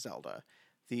like Zelda.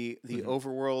 The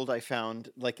overworld I found,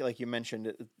 like you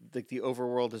mentioned, the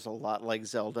overworld is a lot like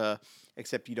Zelda,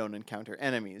 except you don't encounter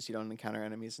enemies. You don't encounter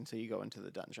enemies until you go into the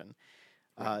dungeons,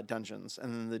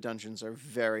 and then the dungeons are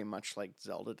very much like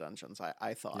Zelda dungeons.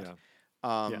 I thought,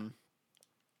 and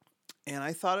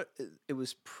I thought it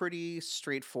was pretty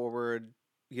straightforward.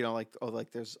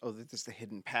 There's the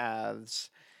hidden paths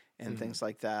and things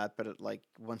like that. But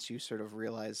once you sort of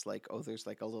realize there's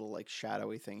like a little like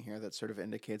shadowy thing here that sort of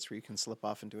indicates where you can slip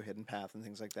off into a hidden path and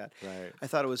things like that. Right. I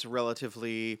thought it was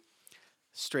relatively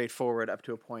straightforward up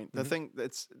to a point. The thing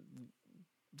that's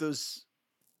those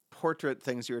portrait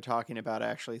things you were talking about, I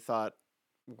actually thought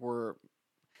were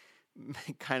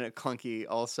kind of clunky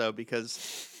also,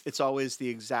 because it's always the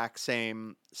exact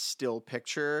same still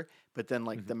picture, but then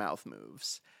the mouth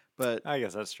moves. But I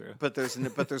guess that's true. But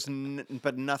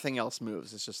but nothing else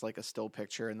moves. It's just like a still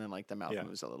picture, and then the mouth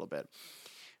moves a little bit.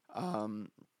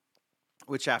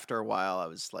 Which after a while, I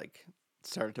was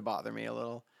started to bother me a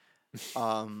little.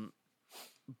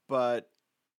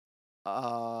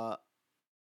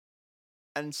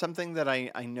 And something that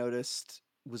I noticed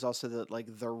was also that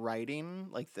the writing,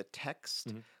 the text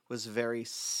was very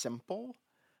simple.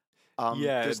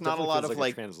 Yeah, There's it not a definitely lot feels of like a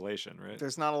like translation, right?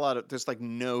 there's like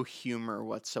no humor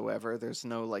whatsoever. There's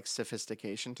no like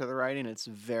sophistication to the writing. It's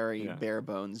very Yeah, bare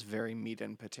bones, very meat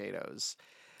and potatoes.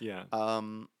 yeah.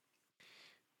 Um,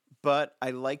 but I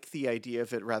like the idea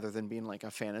of it rather than being like a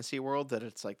fantasy world, that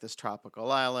it's like this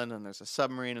tropical island and there's a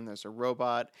submarine and there's a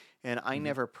robot. And I Hmm.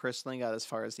 never personally got as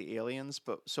far as the aliens,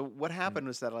 but so what Hmm. happened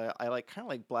was that I like kind of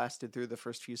like blasted through the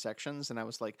first few sections, and I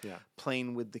was like Yeah,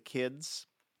 playing with the kids,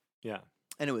 yeah.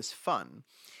 and it was fun.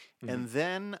 Hmm. And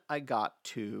then I got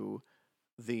to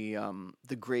the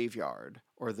graveyard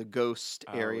or the ghost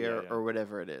Oh, yeah, area yeah. or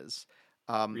whatever it is.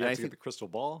 We And have I to get think the crystal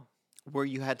ball. where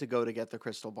you had to go to get the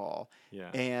crystal ball.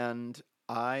 Yeah. And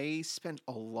I spent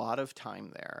a lot of time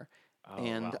there, Oh,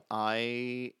 and wow.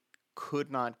 I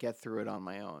could not get through it on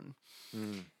my own.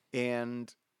 Mm.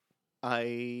 And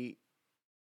I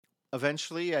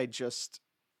eventually I just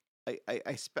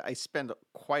I spent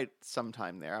quite some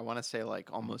time there. I want to say like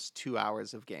Mhm. almost 2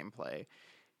 hours of gameplay,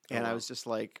 Oh, and I wow. was just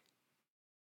like,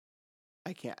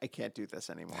 I can't do this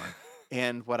anymore.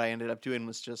 And what I ended up doing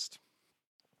was just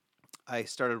I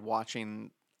started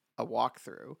watching a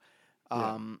walkthrough,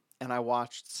 Yeah. and I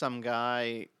watched some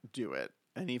guy do it,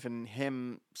 and even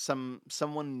him,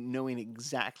 someone knowing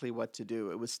exactly what to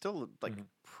do. It was still like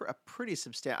Hmm. a pretty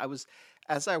substantial. I was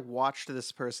as I watched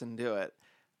this person do it,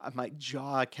 my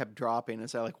jaw kept dropping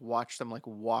as I like watched them like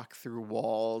walk through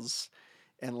walls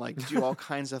and like do all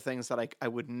kinds of things that I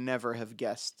would never have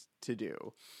guessed to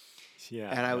do. Yeah,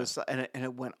 And I yeah. was and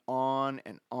it went on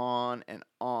and on and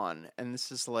on, and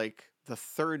this is like the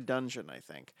third dungeon, I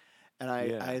think. And I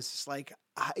Yeah. was just like,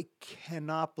 I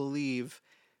cannot believe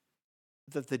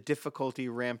that the difficulty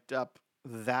ramped up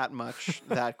that much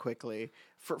that quickly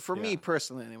for me Yeah.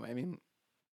 personally anyway. I mean,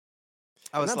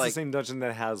 I And was that's the like, same dungeon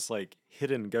that has like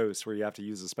hidden ghosts where you have to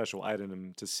use a special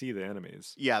item to see the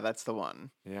enemies. yeah, that's the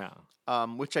one. Yeah.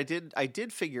 Which I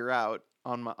did figure out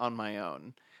on my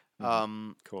own. Hmm.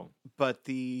 Um, Cool. but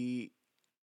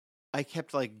I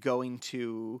kept like going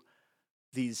to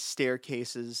these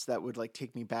staircases that would like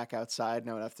take me back outside, and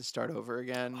I would have to start over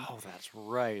again. Oh, that's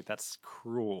right. That's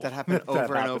cruel. That happened That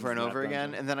over and over happens and in that over again.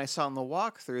 dungeon. And then I saw in the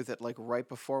walkthrough that like right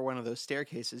before one of those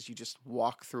staircases, you just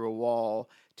walk through a wall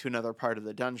to another part of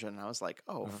the dungeon. And I was like,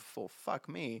 oh, Uh-huh. full fuck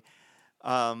me.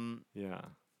 Um, Yeah.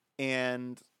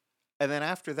 and then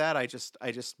after that, I just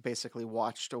basically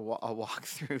watched a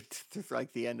walkthrough through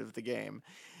like the end of the game.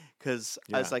 Because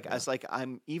Yeah. I Yeah. was like,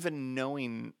 I'm even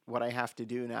knowing what I have to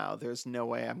do now. There's no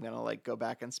way I'm gonna like go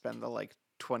back and spend the like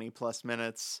 20 plus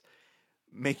minutes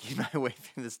making my way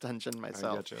through this dungeon I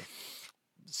myself. get you.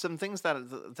 Some things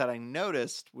that I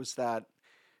noticed was that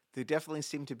there definitely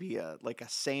seemed to be a like a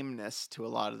sameness to a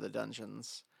lot of the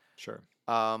dungeons. Sure.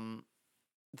 Um,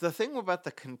 the thing about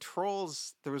the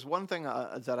controls, there was one thing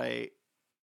about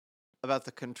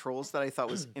the controls that I thought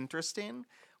was interesting,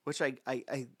 which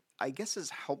I guess is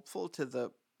helpful to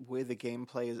the way the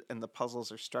gameplay and the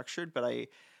puzzles are structured, but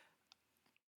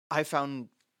I found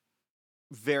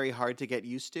very hard to get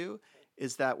used to,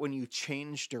 is that when you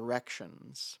change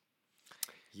directions,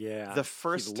 Yeah. the He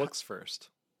first looks first.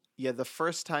 yeah, the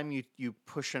first time you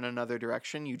push in another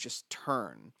direction, you just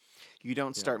turn. You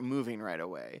don't Yeah. start moving right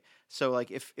away. So like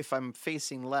if I'm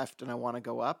facing left and I want to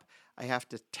go up, I have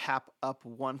to tap up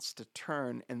once to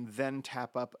turn and then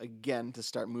tap up again to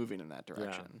start moving in that Yeah.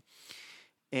 direction.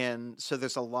 And so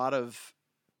there's a lot of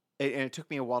and it took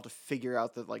me a while to figure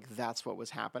out that like that's what was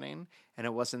happening, and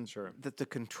it wasn't Sure. that the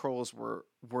controls were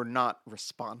not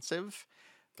responsive,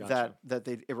 Gotcha. that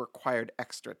it required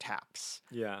extra taps.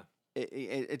 Yeah.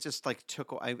 It just like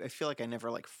took. I feel like I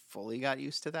never like fully got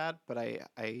used to that, but I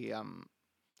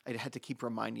had to keep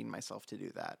reminding myself to do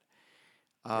that.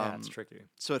 Yeah. It's tricky.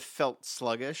 So it felt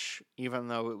sluggish, even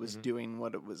though it was Hmm. doing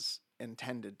what it was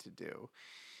intended to do.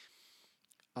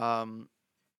 Um,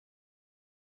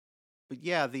 but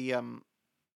yeah,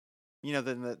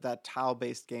 that tile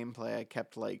based gameplay, I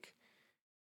kept like,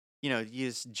 you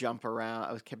just jump around.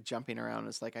 I was kept jumping around.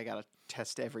 It's like I gotta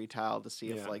test every tile to see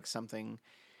if Yeah. like something.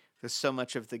 There's so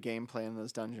much of the gameplay in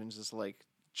those dungeons is like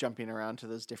jumping around to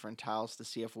those different tiles to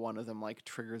see if one of them like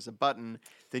triggers a button.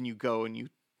 Then you go and you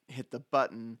hit the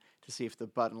button to see if the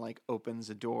button like opens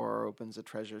a door or opens a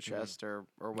treasure chest or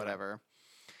Yeah. whatever.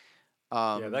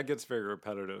 Yeah. That gets very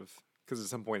repetitive because at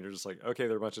some point you're just like, okay,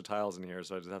 there are a bunch of tiles in here,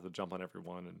 so I just have to jump on every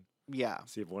one and Yeah.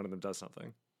 see if one of them does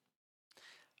something.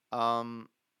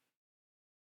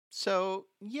 So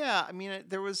yeah, I mean,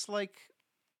 there was like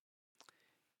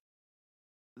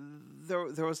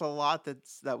there was a lot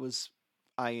that was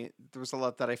there was a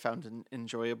lot that I found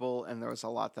enjoyable, and there was a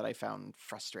lot that I found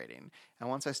frustrating. And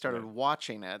once I started Right.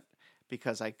 watching it,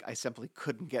 because I simply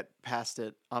couldn't get past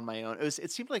it on my own.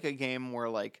 It seemed like a game where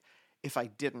like if I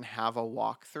didn't have a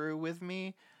walkthrough with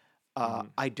me,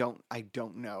 I don't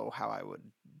know how I would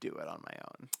do it on my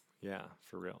own. Yeah,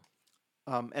 for real.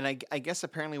 And I guess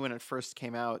apparently when it first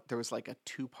came out, there was like a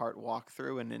 2-part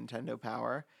walkthrough in Nintendo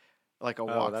Power, like a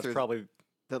walkthrough that's probably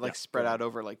that like spread out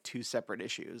over like 2 separate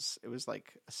issues. It was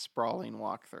like a sprawling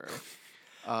walkthrough.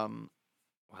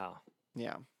 Wow.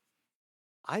 Yeah.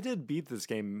 I did beat this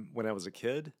game when I was a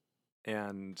kid,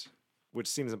 and which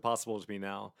seems impossible to me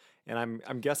now. And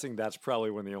I'm guessing that's probably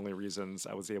one of the only reasons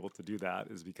I was able to do that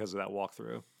is because of that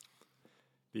walkthrough.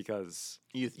 Because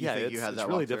you think you had it's that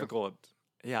really walkthrough? difficult.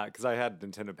 Yeah, because I had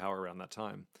Nintendo Power around that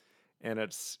time,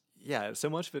 and so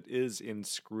much of it is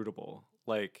inscrutable.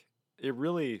 Like it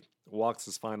really walks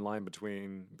this fine line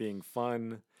between being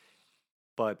fun,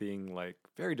 but being like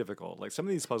very difficult. Like some of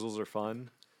these puzzles are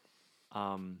fun,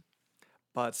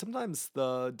 but sometimes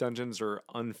the dungeons are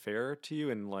unfair to you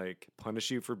and like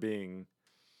punish you for being,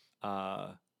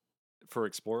 for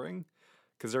exploring.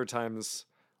 Because there are times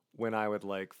when I would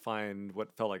like find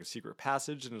what felt like a secret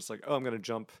passage, and it's like, oh, I'm gonna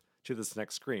jump to this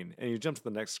next screen, and you jump to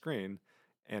the next screen,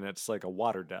 and it's like a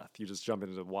water death. You just jump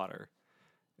into the water,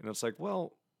 and it's like,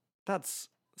 well, that's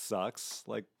sucks.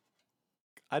 Like,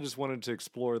 I just wanted to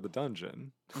explore the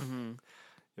dungeon. Mm-hmm.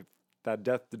 If that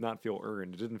death did not feel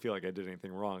earned, it didn't feel like I did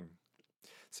anything wrong.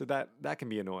 So that can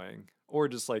be annoying. Or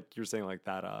just like you're saying, like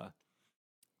that,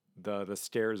 the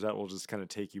stairs that will just kind of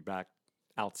take you back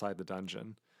outside the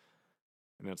dungeon.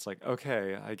 And it's like,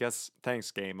 okay, I guess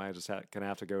thanks, game. I just gonna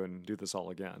have to go and do this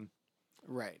all again.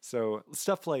 Right. So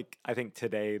stuff like I think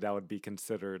today that would be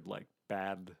considered like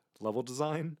bad level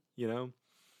design, you know,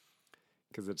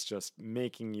 because it's just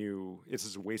it's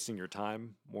just wasting your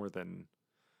time more than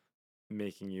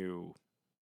making you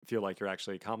feel like you're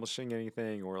actually accomplishing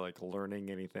anything or like learning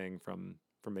anything from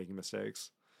making mistakes.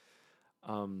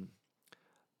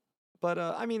 But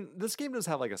I mean, this game does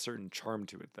have like a certain charm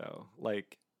to it, though.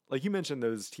 Like you mentioned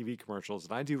those TV commercials,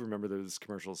 and I do remember those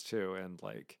commercials too, and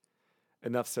like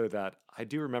enough so that I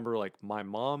do remember like my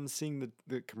mom seeing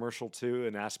the commercial too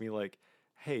and asked me like,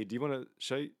 "Hey, do you want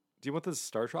this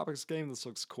Star Tropics game? This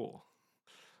looks cool."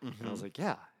 Mm-hmm. And I was like,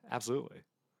 "Yeah, absolutely."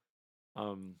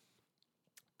 Oh,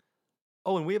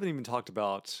 and we haven't even talked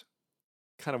about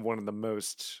kind of one of the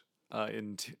most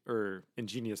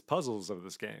ingenious puzzles of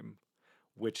this game,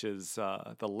 which is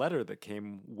the letter that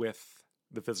came with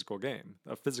the physical game,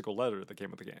 a physical letter that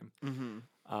came with the game.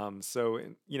 Mm-hmm. So,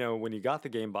 you know, when you got the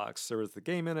game box, there was the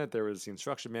game in it, there was the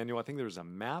instruction manual, I think there was a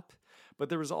map, but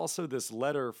there was also this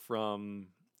letter from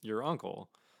your uncle.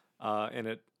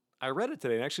 And I read it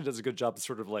today, and it actually does a good job of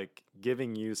sort of like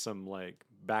giving you some like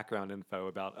background info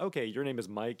about, okay, your name is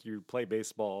Mike, you play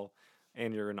baseball,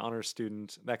 and you're an honor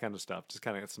student, that kind of stuff. Just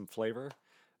kind of some flavor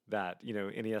that, you know,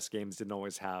 NES games didn't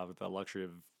always have the luxury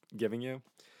of giving you.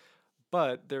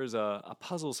 But there's a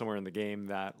puzzle somewhere in the game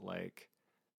that like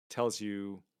tells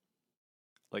you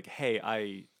like, hey,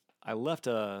 I left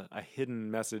a hidden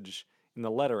message in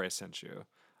the letter I sent you.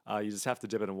 You just have to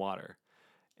dip it in water.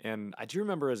 And I do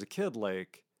remember as a kid,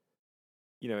 like,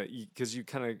 you know, because you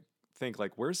kind of think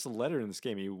like, where's the letter in this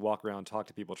game? You walk around, talk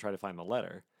to people, try to find the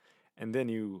letter. And then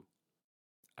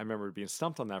I remember being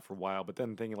stumped on that for a while, but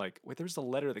then thinking like, wait, there's a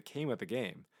letter that came with the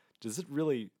game. Does it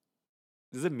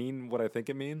mean what I think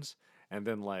it means? And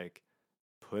then like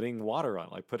putting water on,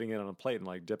 like putting it on a plate and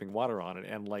like dipping water on it,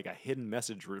 and like a hidden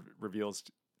message reveals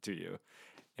to you.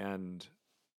 And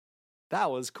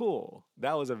that was cool.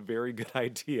 That was a very good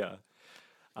idea.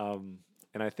 And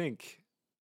I think,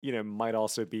 you know, might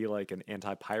also be like an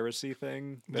anti-piracy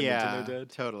thing that Nintendo did.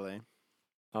 Totally.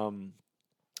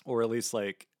 Or at least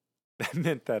like that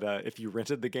meant that if you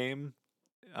rented the game,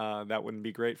 that wouldn't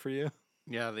be great for you.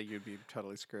 Yeah, that you'd be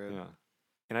totally screwed. Yeah.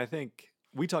 And I think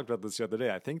we talked about this the other day.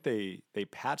 I think they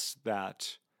patched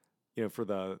that, you know, for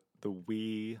the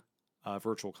Wii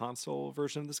Virtual Console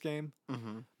version of this game.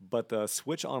 Mm-hmm. But the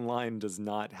Switch Online does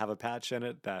not have a patch in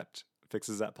it that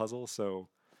fixes that puzzle. So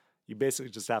you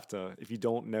basically just have to, if you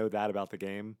don't know that about the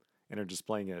game and are just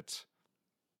playing it,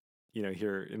 you know,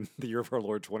 here in the year of our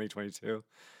Lord 2022,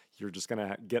 you're just going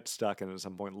to get stuck and at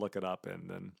some point look it up and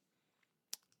then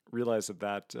realize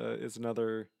that is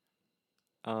another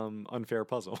unfair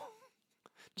puzzle.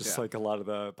 Just like a lot of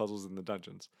the puzzles in the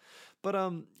dungeons. But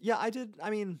yeah,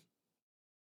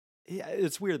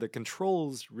 it's weird. The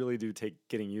controls really do take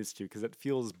getting used to because it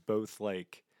feels both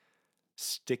like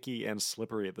sticky and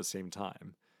slippery at the same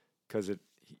time. Because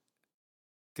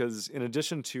in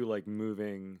addition to like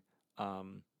moving,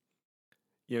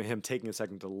 you know, him taking a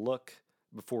second to look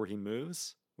before he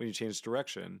moves when you change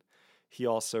direction, he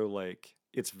also like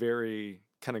it's very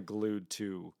kind of glued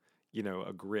to,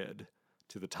 a grid,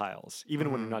 to the tiles.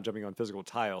 Even when you're not jumping on physical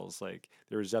tiles, like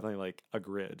there's definitely like a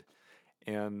grid.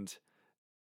 And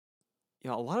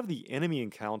a lot of the enemy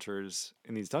encounters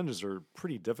in these dungeons are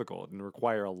pretty difficult and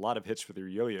require a lot of hits with your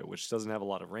yo-yo, which doesn't have a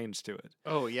lot of range to it.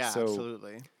 Oh yeah,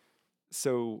 absolutely.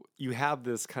 So you have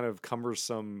this kind of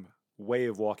cumbersome way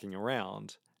of walking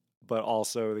around, but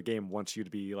also the game wants you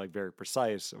to be like very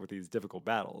precise with these difficult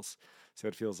battles. So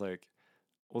it feels like,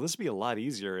 well, this would be a lot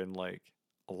easier in like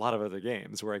a lot of other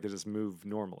games where I could just move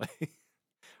normally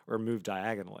or move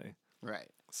diagonally. Right.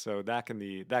 So that can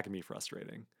be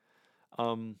frustrating.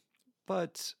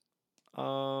 But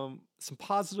some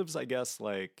positives, I guess,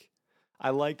 like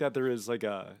I like that there is like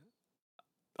a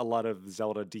lot of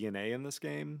Zelda DNA in this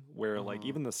game where like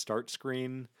even the start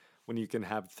screen, when you can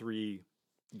have 3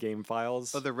 game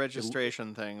files. Oh, the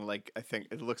registration thing, like I think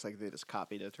it looks like they just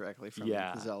copied it directly from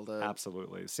Zelda.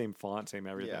 Absolutely. Same font, same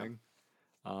everything.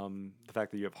 Yeah. The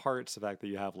fact that you have hearts, the fact that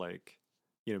you have like,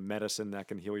 medicine that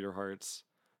can heal your hearts,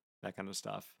 that kind of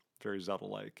stuff. Very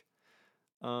Zelda-like.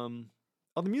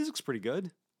 The music's pretty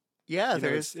good. Yeah,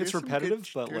 it's repetitive,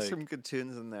 but there's like some good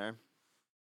tunes in there.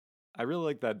 I really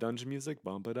like that dungeon music.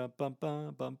 Bum ba da bum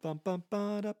bum bum bum bum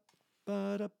ba da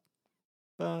ba da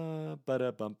ba ba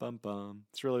da bum bum bum.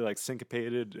 It's really like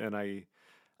syncopated, and I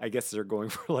guess they're going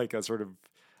for like a sort of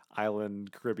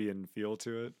island Caribbean feel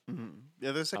to it. Mm-hmm.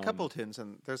 Yeah, there's a couple tunes,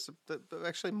 and there's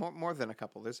actually more than a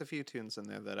couple. There's a few tunes in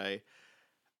there that I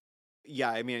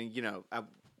mean,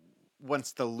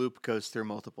 once the loop goes through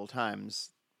multiple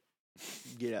times,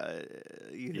 you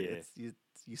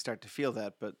start to feel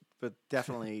that, but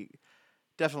definitely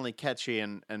catchy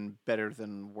and better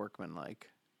than workmanlike.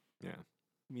 Yeah,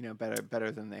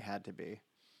 better than they had to be.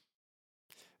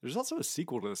 There's also a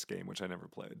sequel to this game which I never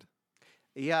played.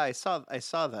 Yeah, I saw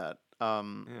that.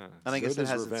 And I guess it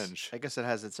has Revenge. I guess it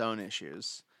has its own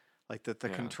issues. Like the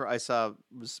control. I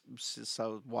was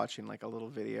watching like a little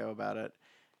video about it,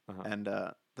 and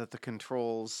that the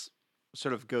controls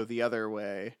sort of go the other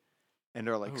way and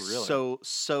are like so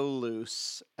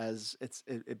loose as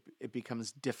it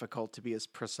becomes difficult to be as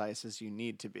precise as you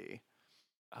need to be.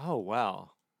 Oh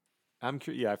wow. I'm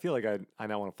curious. Yeah, I feel like I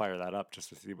now want to fire that up just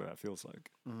to see what that feels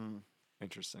like. Mm-hmm.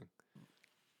 Interesting.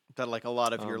 That like a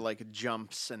lot of your like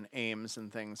jumps and aims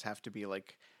and things have to be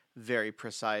like very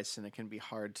precise, and it can be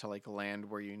hard to like land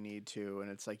where you need to, and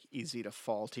it's like easy to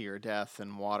fall to your death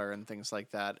in water and things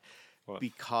like that.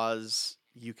 Because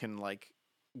you can like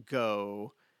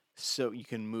go, so you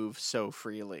can move so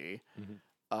freely,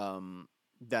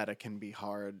 that it can be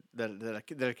hard, that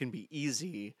it can be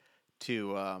easy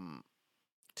to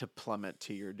plummet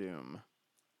to your doom.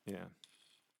 Yeah.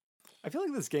 I feel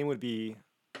like this game would be,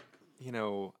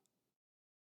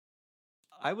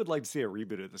 I would like to see a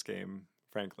reboot of this game,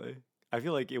 frankly. I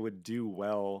feel like it would do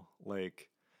well, like,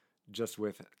 just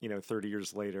with, 30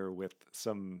 years later with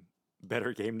some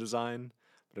better game design.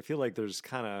 But I feel like there's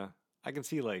I can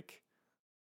see, like,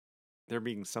 there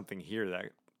being something here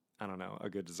that, I don't know, a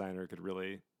good designer could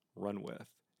really run with.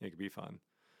 It could be fun.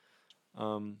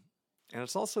 And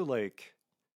it's also like,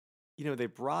 they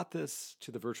brought this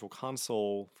to the Virtual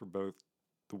Console for both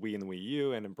the Wii and the Wii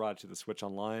U, and it brought it to the Switch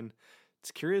Online.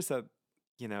 It's curious that,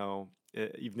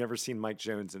 you've never seen Mike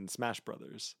Jones in Smash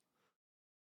Brothers.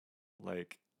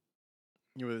 Like,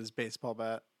 with his baseball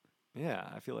bat. Yeah,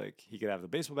 I feel like he could have the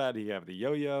baseball bat, he could have the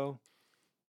yo-yo.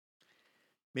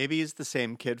 Maybe he's the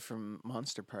same kid from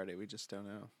Monster Party. We just don't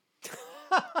know.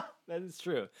 That is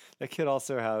true. That kid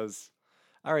also has.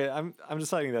 All right, I'm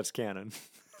deciding that's canon.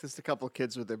 Just a couple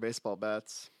kids with their baseball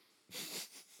bats.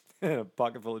 And a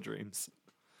pocket full of dreams.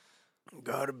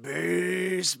 Got a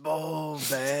baseball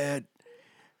bat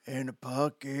and a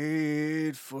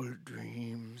pocket full of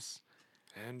dreams.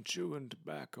 And chewing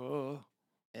tobacco.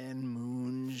 And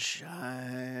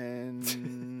moonshine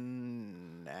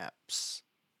naps.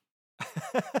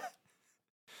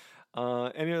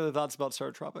 Any other thoughts about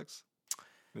Star Tropics,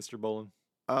 Mr. Bolin?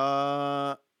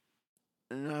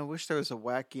 No, I wish there was a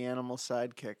wacky animal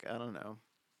sidekick. I don't know.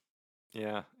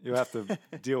 Yeah, you have to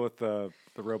deal with the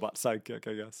robot sidekick,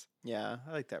 I guess. Yeah,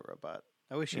 I like that robot.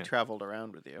 I wish he traveled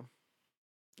around with you.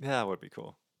 Yeah, that would be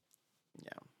cool.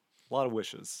 Yeah. A lot of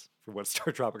wishes for what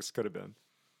Star Tropics could have been.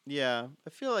 Yeah,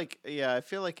 I feel like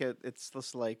it's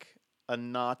just like a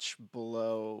notch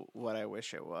below what I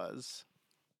wish it was.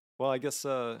 Well, I guess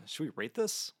should we rate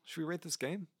this? Should we rate this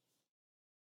game?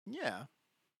 Yeah.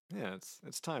 Yeah,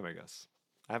 it's time, I guess.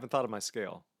 I haven't thought of my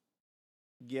scale.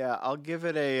 Yeah, I'll give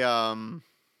it a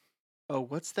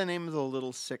what's the name of the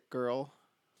little sick girl?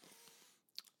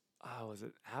 Oh, is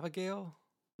it Abigail?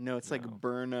 No, it's like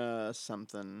Berna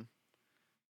something.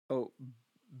 Oh,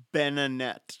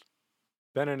 Benanette.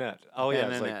 Benanette. Oh, yeah.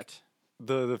 It's like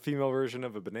the female version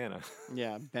of a banana.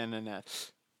 Yeah,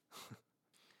 Benanette.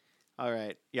 All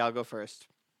right. Yeah, I'll go first.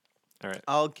 All right.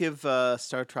 I'll give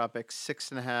Star Tropics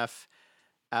 6.5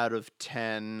 out of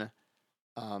 10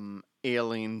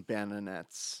 alien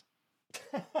bananettes.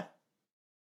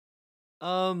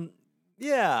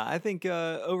 Yeah, I think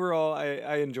overall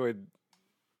I enjoyed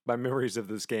my memories of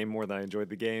this game more than I enjoyed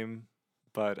the game,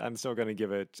 but I'm still going to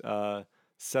give it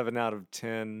 7 out of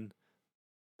 10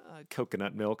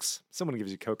 coconut milks. Someone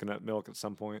gives you coconut milk at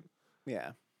some point.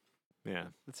 Yeah. Yeah.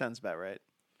 That sounds about right.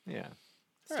 Yeah.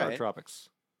 Star Tropics.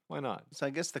 Why not? So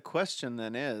I guess the question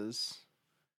then is...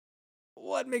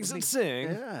 What makes it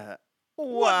sing? Yeah.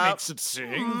 What makes it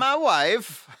sing? My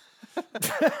wife.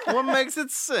 What makes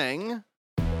it sing?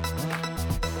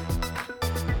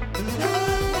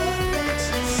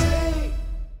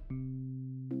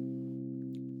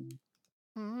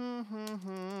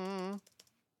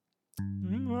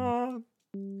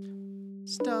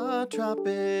 Star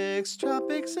Tropics,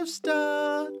 tropics of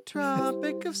star,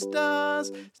 tropic of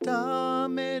stars, star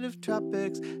made of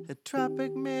tropics, a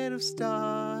tropic made of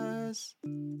stars.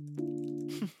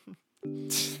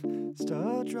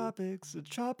 Star tropics, the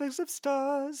tropics of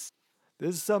stars.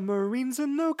 There's submarines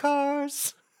and no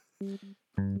cars.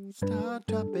 Star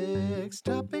tropics,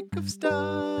 tropic of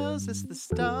stars. It's the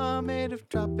star made of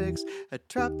tropics, a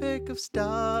tropic of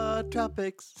star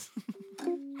tropics.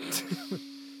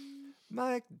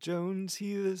 Mike Jones,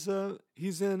 he's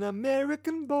an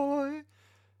American boy.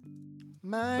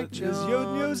 Mike Jones, his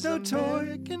yo-yo's no toy.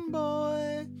 American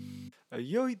boy.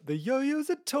 The yo-yo's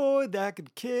a toy that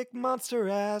could kick monster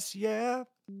ass, yeah.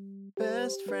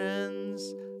 Best friends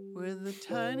with the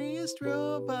tiniest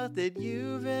robot that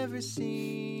you've ever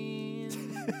seen.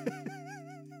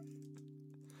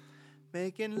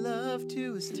 Making love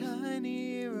to his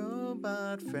tiny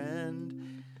robot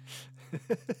friend.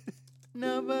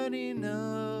 Nobody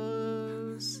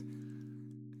knows.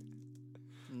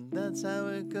 That's how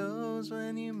it goes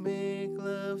when you make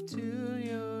love to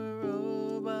your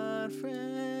robot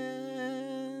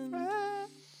friend.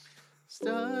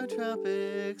 Star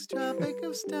Tropics, tropic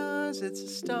of stars. It's a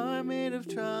star made of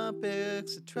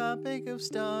tropics, a tropic of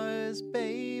stars,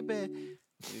 baby.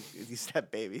 You said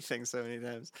baby thing so many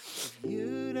times.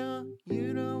 You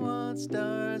don't want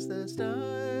stars. The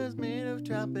stars made of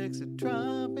tropics, the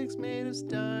tropics made of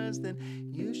stars.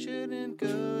 Then you shouldn't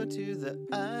go to the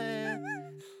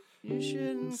island. You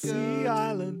shouldn't go Sea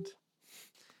Island.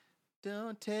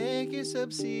 Don't take your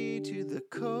subsea to the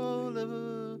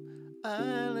cola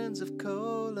islands of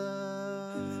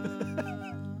cola.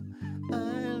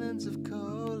 Islands of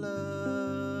cola.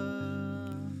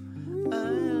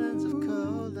 Islands of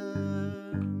cola.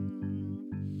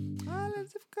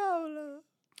 Islands of cola.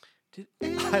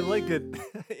 I like it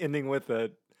ending with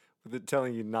it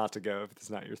telling you not to go if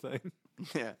it's not your thing.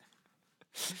 Yeah.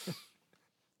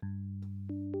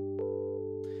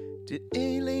 Did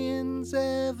aliens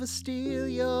ever steal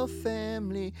your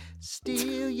family?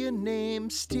 Steal your name,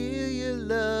 steal your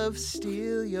love,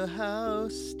 steal your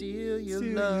house, steal your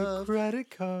love. Your credit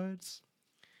cards.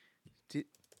 Did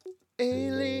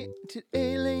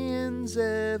aliens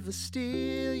ever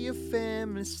steal your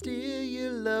family, steal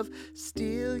your love,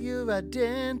 steal your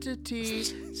identity?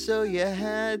 So you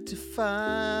had to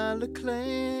file a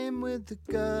claim with the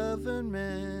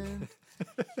government.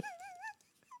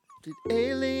 Did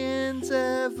aliens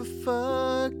ever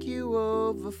fuck you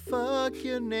over? Fuck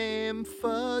your name,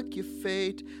 fuck your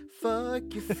fate,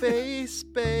 fuck your face,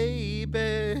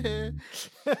 baby.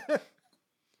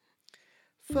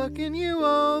 Fucking you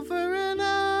over and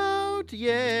out,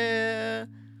 yeah.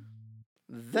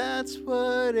 That's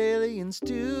what aliens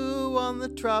do on the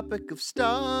Tropic of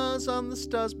Stars, on the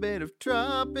stars made of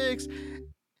tropics.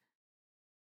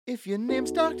 If your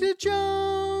name's Dr.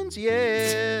 Jones,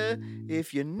 yeah.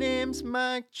 If your name's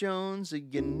Mike Jones, or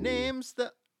your name's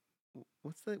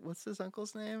what's his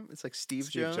uncle's name? It's like Steve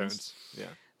Jones. Yeah.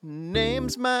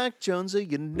 Name's Mike Jones, or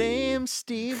your name's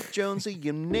Steve Jones, or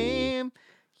your name.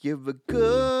 You're a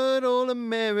good old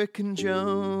American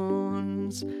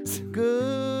Jones.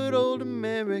 Good old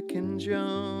American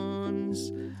Jones.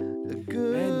 A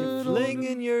good and you're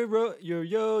flinging your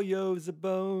yo-yos at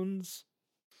bones.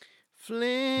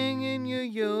 Flinging your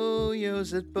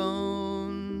yo-yos at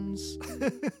bones.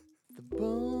 The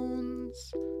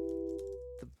bones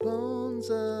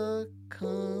are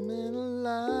coming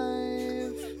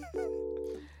alive.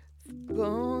 The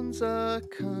bones are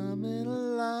coming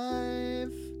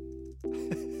alive.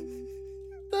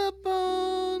 The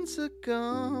bones are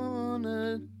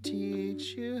gonna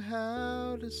teach you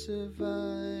how to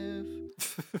survive.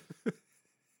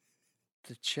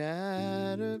 The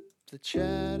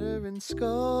chattering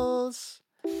skulls.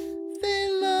 They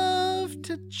love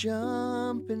to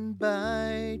jump and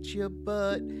bite your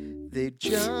butt. They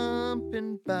jump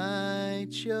and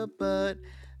bite your butt.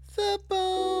 The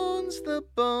bones,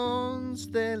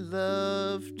 they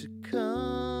love to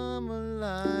come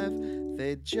alive.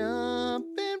 They jump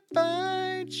and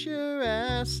bite your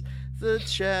ass. The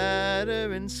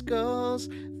chattering skulls,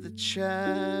 they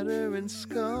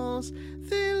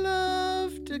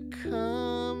love to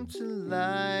come to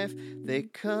life. They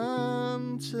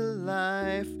come to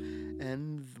life,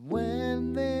 and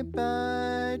when they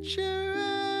bite your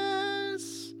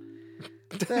ass,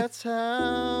 that's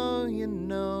how you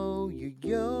know your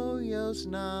yo-yo's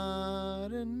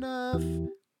not enough.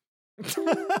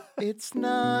 It's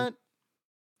not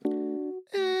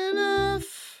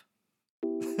enough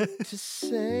to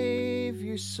save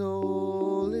your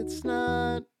soul. It's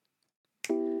not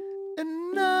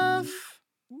enough.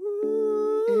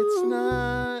 It's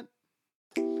not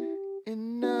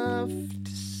enough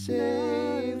to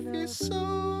save your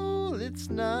soul. It's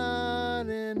not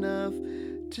enough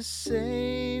to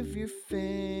save your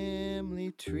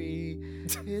family tree.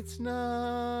 It's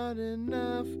not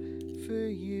enough for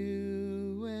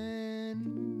you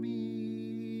and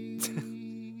me.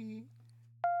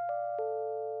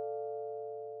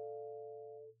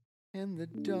 And the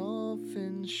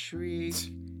dolphins shriek.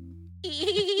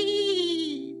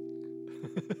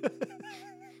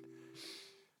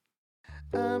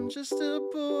 I'm just a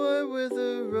boy with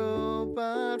a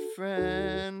robot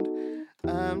friend.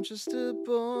 I'm just a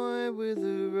boy with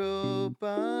a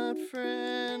robot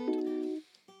friend.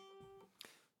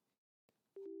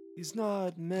 He's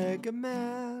not Mega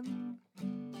Man.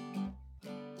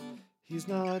 He's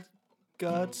not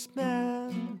Guts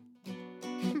Man.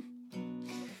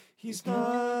 He's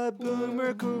not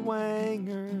Boomer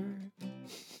Kerwanger.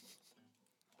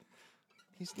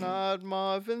 He's not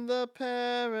Marvin the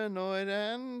paranoid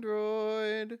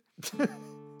android.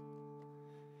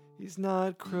 He's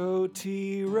not Crow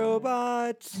T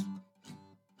Robot.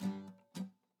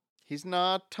 He's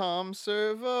not Tom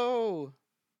Servo.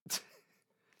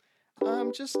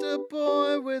 I'm just a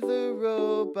boy with a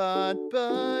robot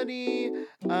buddy.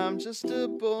 I'm just a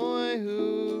boy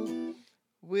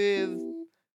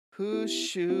whose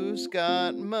shoes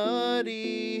got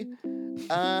muddy.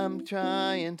 I'm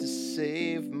trying to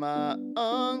save my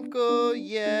uncle,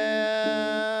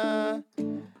 yeah.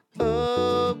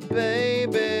 Oh,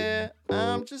 baby,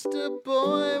 I'm just a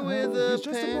boy with a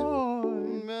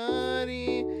pen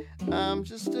muddy. I'm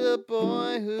just a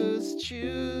boy whose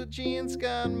jeans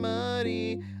got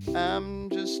muddy. I'm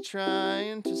just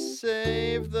trying to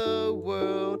save the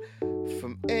world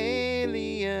from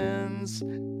aliens,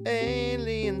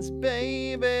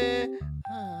 baby.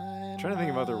 I'm trying to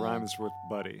think of other rhymes with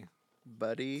buddy.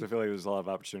 Buddy. I feel like there's a lot of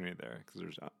opportunity there because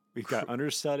we've got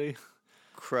understudy,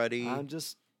 cruddy. I'm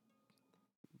just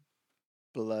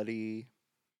bloody.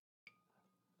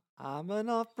 I'm an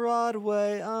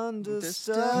off-Broadway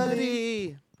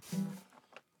understudy.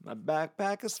 My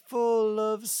backpack is full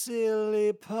of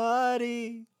silly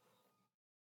putty.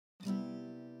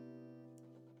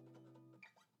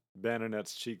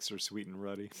 Bananette's cheeks are sweet and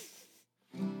ruddy.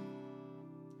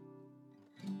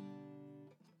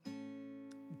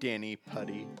 Danny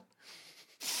Putty.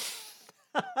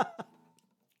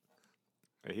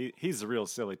 He's the real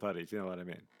silly putty, if you know what I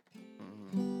mean.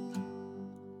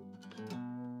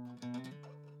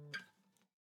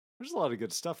 There's a lot of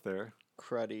good stuff there.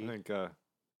 Cruddy. I think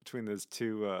between those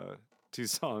two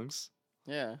songs.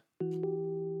 Yeah.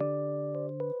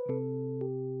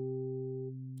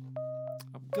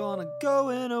 I'm gonna go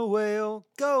in a whale,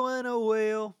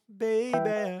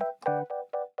 baby.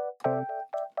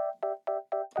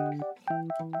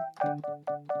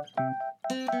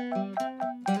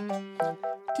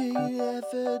 Do you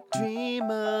ever dream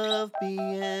of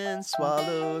being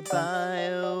swallowed by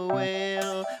a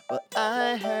whale? Well,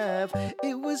 I have.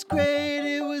 It was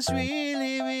great. It was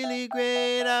really, really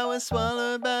great. I was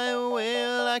swallowed by a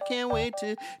whale. I can't wait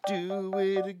to do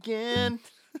it again.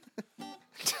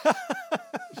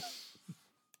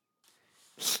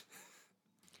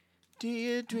 Do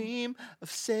you dream of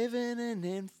saving an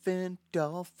infant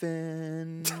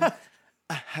dolphin?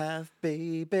 I have,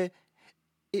 baby.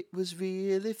 It was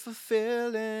really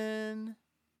fulfilling.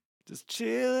 Just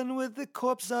chilling with the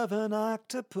corpse of an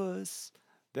octopus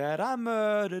that I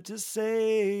murdered to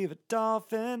save a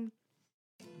dolphin.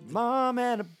 Mom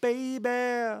and a baby.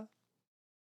 I'm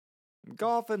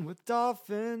golfing with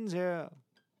dolphins, yeah.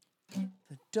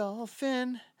 The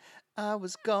dolphin, I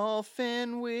was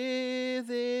golfing with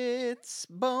its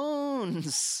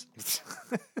bones.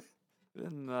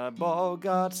 And that ball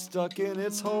got stuck in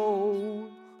its hole,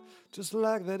 just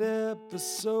like that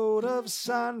episode of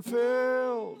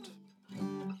Seinfeld.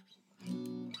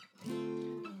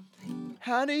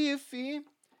 How do you feel?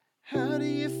 How do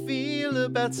you feel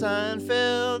about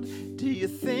Seinfeld? Do you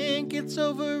think it's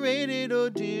overrated or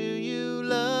do you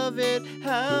love it?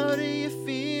 How do you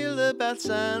feel about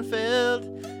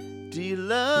Seinfeld? Do you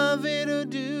love it or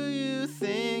do you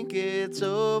think it's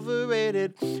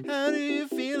overrated? How do you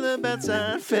feel about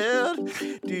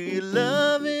Seinfeld? Do you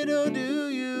love it or do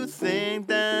you think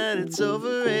that it's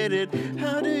overrated?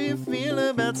 How do you feel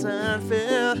about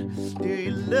Seinfeld? Do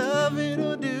you love it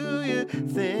or do you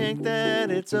think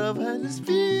that it's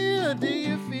overrated? Do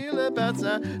you feel about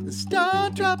the Star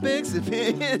Tropics? That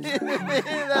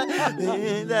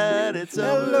it's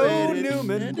overrated. Hello,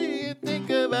 Newman. And do you think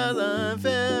about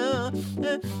Seinfeld?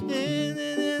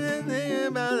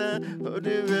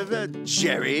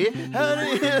 Jerry, how do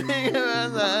you think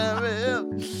about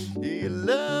Seinfeld? Do you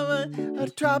love a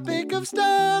Tropic of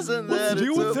Stars and What's that the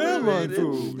deal it's with that, my overrated?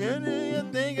 food? And do you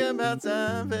think about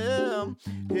Seinfeld?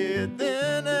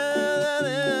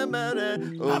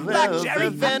 I'm back, Jerry,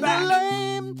 I'm back.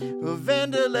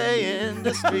 Vanderlei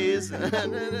Industries. Or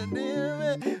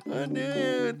do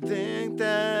you think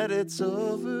that it's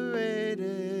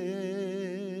overrated?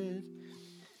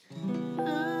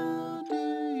 How do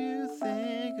you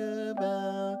think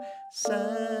about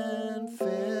Seinfeld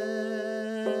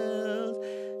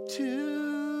tonight?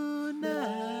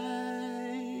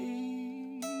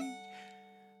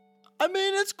 I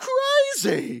mean, it's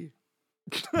crazy.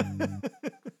 I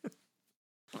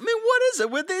mean, what is it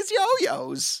with these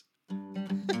yo-yos?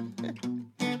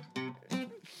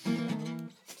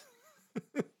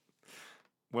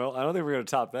 Well, I don't think we're going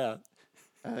to top that.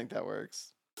 I think that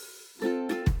works.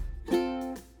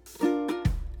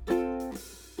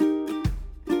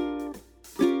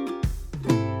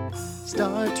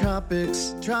 Star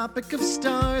Tropics, Tropic of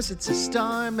Stars. It's a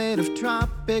star made of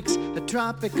tropics, a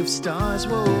tropic of stars.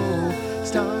 Whoa,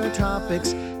 Star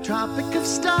Tropics, Tropic of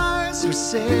Stars. We're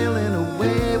sailing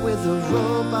away with a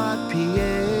robot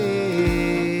PA.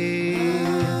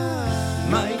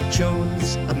 Mike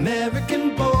Jones,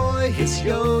 American boy. His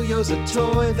yo-yo's a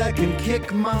toy that can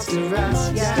kick monster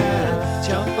ass. Yeah,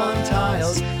 jump on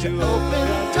tiles to open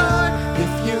a door. If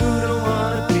you don't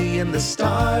wanna be in the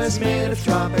stars made of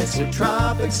tropics or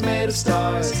tropics made of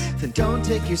stars, then don't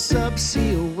take your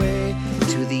subsea away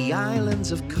to the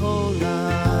islands of Cola.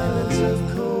 Islands of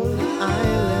Cola.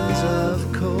 Islands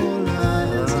of Cola.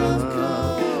 Islands of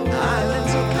Cola.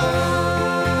 Islands of Cola.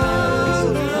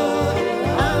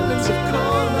 Islands of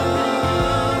Cola.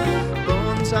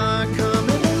 Bones are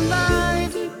coming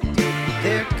alive.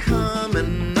 They're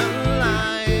coming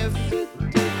alive.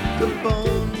 The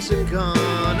bones are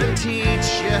gonna teach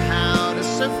you how to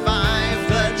survive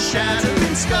the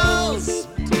shattering skulls.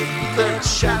 The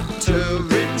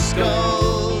shattering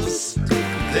skulls.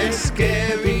 They're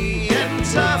scary and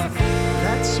tough.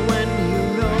 That's when you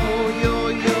know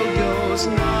your yo-yo's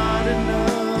not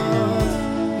enough.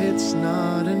 It's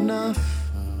not enough.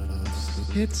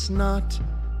 It's not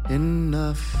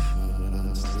enough.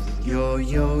 Your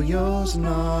yo-yo's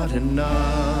not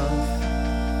enough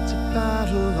to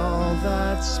battle all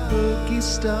that spooky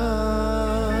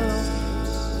stuff.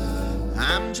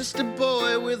 I'm just a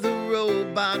boy with a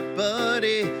robot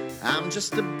buddy. I'm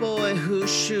just a boy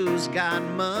whose shoes got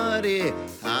muddy.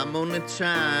 I'm only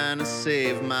trying to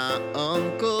save my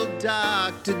Uncle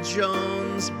Dr.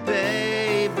 Jones,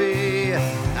 baby.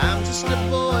 I'm just a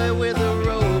boy with a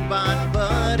robot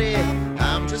buddy.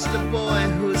 I'm just a boy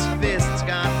whose fists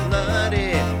got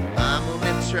bloody. I'm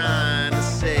only trying to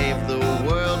save the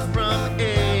world from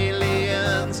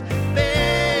aliens,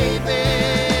 baby.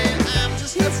 I'm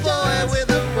just a boy with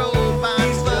a robot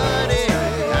buddy.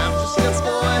 I'm just a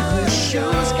boy whose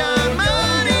shoes got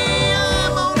muddy.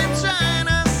 I'm only trying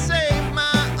to save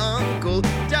my Uncle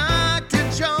Dr.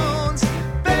 Jones,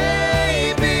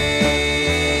 baby.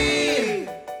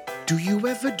 Do you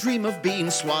ever dream of being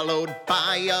swallowed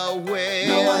by a whale?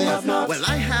 No, I have not. Well,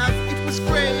 I have. It was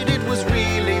great. It was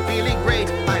really, really great.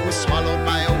 I was swallowed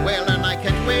by a whale and I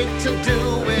can't wait to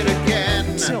do it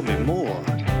again. Tell me more.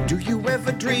 Do you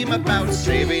ever dream about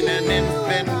saving an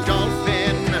infant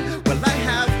dolphin? Well, I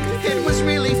have. It was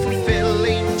really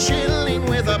fulfilling, chilling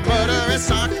with a murderous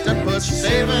octopus,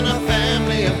 saving a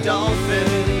family of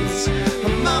dolphins, a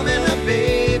mom and a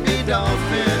baby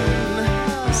dolphin.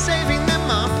 I'm saving them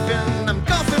often. I'm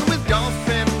golfing with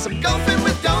dolphins. I'm golfing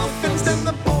with dolphins. Then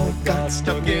the ball got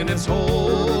stuck in its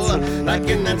hole, like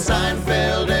in that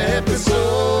Seinfeld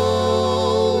episode.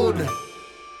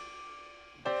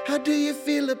 How do you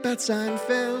feel about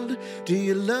Seinfeld? Do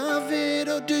you love it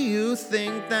or do you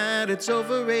think that it's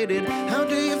overrated? How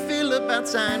do you feel about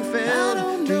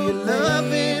Seinfeld? Do you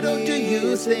love it or do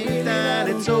you think that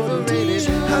it's overrated?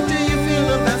 How do you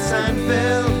feel about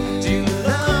Seinfeld? Do you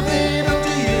love it or do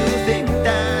you think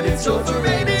that it's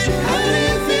overrated? How do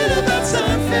you feel about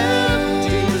Seinfeld? Do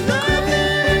you love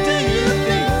it or do you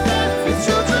think that it's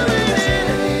overrated?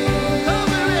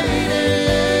 Overrated.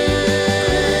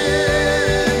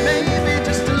 Maybe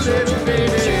just a little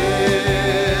rated.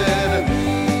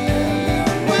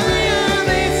 Why are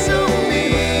they so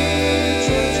mean?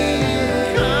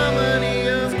 Comedy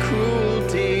of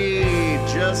cruelty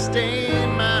just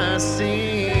ain't my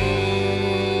scene.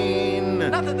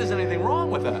 Not that there's anything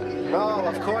wrong with that. No,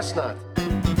 of course not.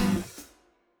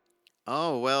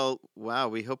 Oh, well, wow,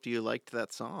 we hoped you liked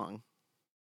that song.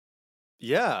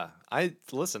 Yeah,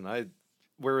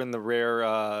 we're in the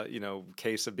rare,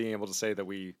 case of being able to say that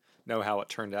we know how it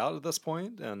turned out at this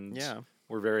point, and Yeah.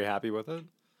 we're very happy with it.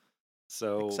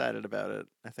 So Excited about it.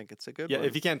 I think it's a good yeah, one.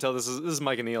 if you can't tell, this is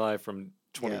Mike and Eli from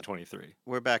 2023.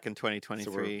 We're back in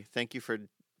 2023. Thank you for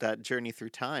that journey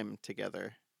through time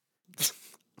together.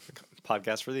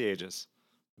 Podcast for the ages,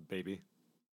 baby.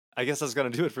 I guess that's going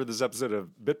to do it for this episode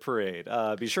of Bit Parade.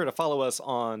 Be sure to follow us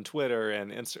on Twitter and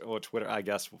Twitter. I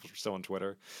guess we're still on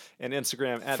Twitter and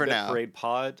Instagram at For Bit now. Parade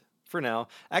Pod. For now,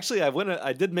 actually,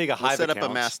 I did make a We'll Hive set up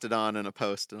account. a Mastodon and a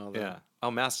post and all that. Yeah.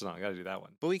 Oh, Mastodon. I got to do that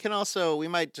one. But we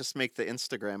might just make the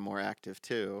Instagram more active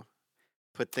too.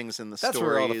 Put things in the That's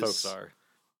stories. where all the folks are.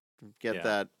 Get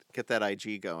Yeah. that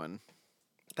IG going.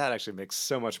 That actually makes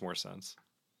so much more sense.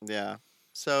 Yeah.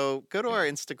 So go to our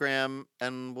Instagram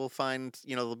and we'll find,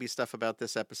 there'll be stuff about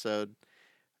this episode.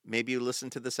 Maybe you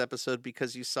listened to this episode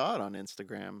because you saw it on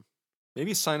Instagram.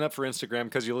 Maybe sign up for Instagram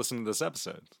because you listened to this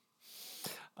episode.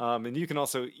 And you can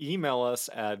also email us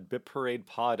at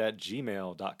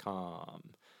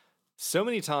bitparadepod@gmail.com. So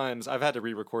many times I've had to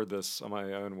re-record this on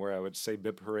my own where I would say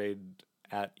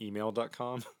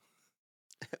bitparade@email.com.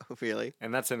 Really?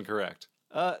 And that's incorrect.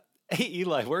 Hey,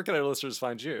 Eli, where can our listeners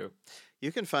find you?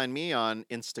 You can find me on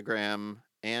Instagram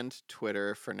and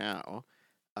Twitter for now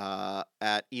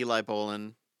at Eli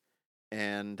Bolin.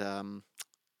 And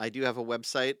I do have a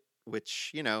website,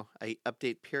 which, I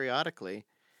update periodically.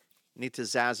 Need to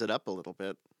zazz it up a little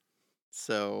bit.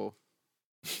 So,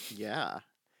 yeah.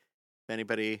 If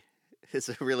anybody is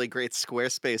a really great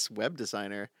Squarespace web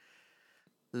designer,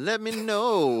 let me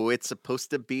know. It's supposed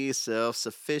to be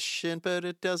self-sufficient, but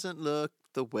it doesn't look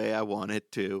the way I want it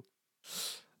to.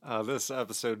 This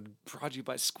episode brought to you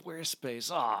by Squarespace.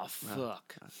 Oh,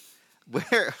 fuck.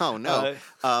 Where? Oh, no.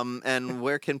 And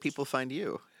where can people find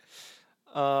you?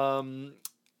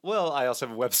 Well, I also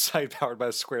have a website powered by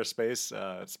Squarespace.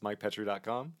 It's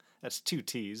MikePetrie.com. That's 2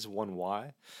 T's, 1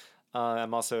 Y.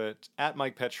 I'm also at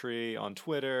Mike Petrie on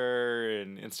Twitter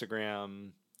and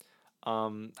Instagram.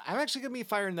 I'm actually gonna be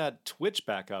firing that Twitch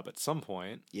back up at some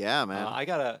point. Yeah, man. I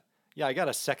got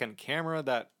a second camera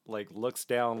that looks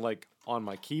down on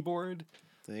my keyboard.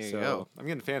 There you go. I'm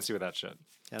getting fancy with that shit.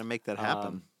 Gotta make that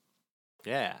happen.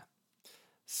 Yeah.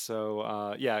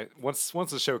 So once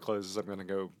the show closes, I'm gonna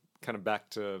go kind of back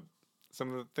to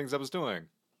some of the things I was doing.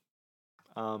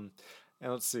 And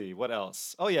let's see what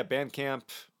else. Oh yeah, Bandcamp,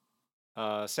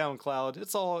 SoundCloud.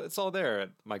 It's all there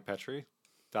at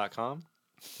MikePetrie.com.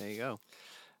 There you go.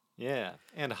 Yeah,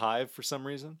 and Hive for some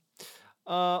reason.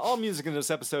 All music in this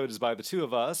episode is by the two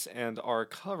of us, and our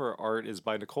cover art is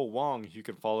by Nicole Wong, who you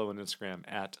can follow on Instagram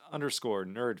at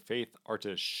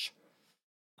 _nerdfaithartish.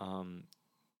 I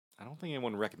don't think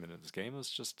anyone recommended this game.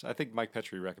 I think Mike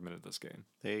Petrie recommended this game.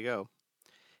 There you go.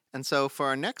 And so for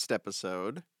our next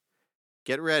episode,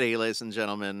 get ready, ladies and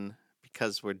gentlemen,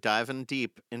 because we're diving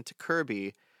deep into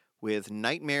Kirby with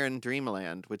Nightmare in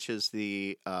Dreamland, which is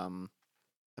the, I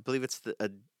believe it's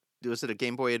was it a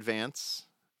Game Boy Advance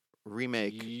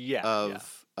remake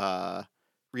of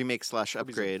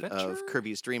remake/upgrade of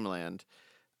Kirby's Dream Land.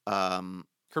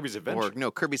 Kirby's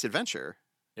Adventure. Kirby's Adventure.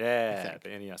 Yeah, the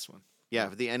NES one. Yeah,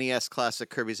 the NES classic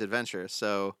Kirby's Adventure.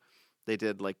 So they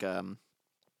did a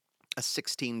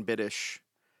 16-bit-ish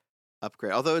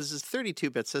upgrade. Although it's a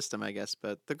 32-bit system, I guess,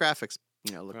 but the graphics,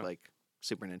 look like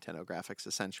Super Nintendo graphics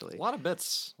essentially. A lot of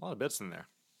bits in there.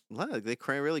 They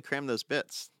really cram those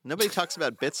bits. Nobody talks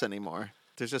about bits anymore.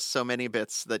 There's just so many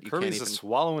bits that you Kirby's can't even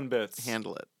swallowing bits.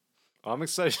 handle it. I'm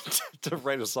excited to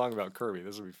write a song about Kirby.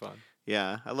 This will be fun.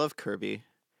 Yeah, I love Kirby.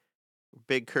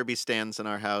 Big Kirby stands in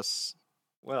our house.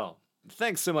 Well,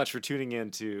 thanks so much for tuning in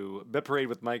to Bit Parade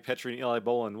with Mike Petrie and Eli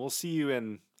Bolin. We'll see you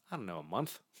in, a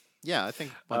month. Yeah, I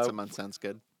think once a month sounds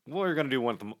good. We're going to do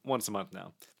once a month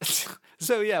now.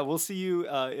 So, yeah, we'll see you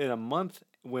in a month.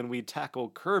 when we tackle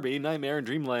Kirby Nightmare in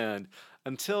Dreamland.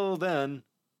 Until then,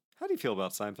 how do you feel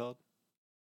about Seinfeld?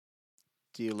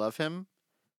 Do you love him?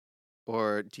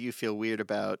 Or do you feel weird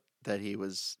about that he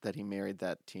married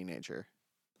that teenager?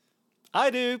 I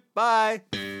do. Bye.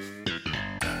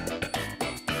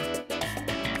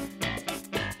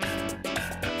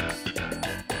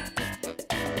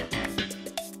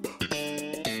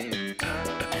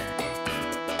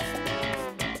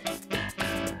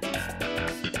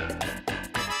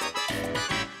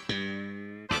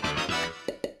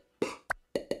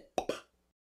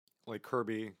 Like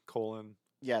Kirby, :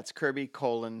 Yeah, it's Kirby, :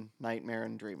 Nightmare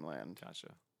in Dreamland.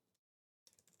 Gotcha.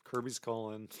 Kirby's :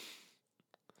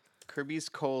 Kirby's :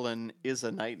 is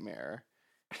a nightmare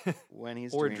when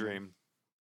he's or dreaming. dream,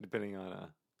 depending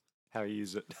on how you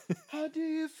use it. How do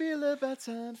you feel about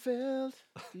Seinfeld?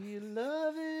 Do you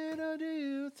love it or do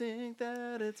you think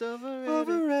that it's overrated?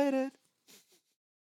 Overrated.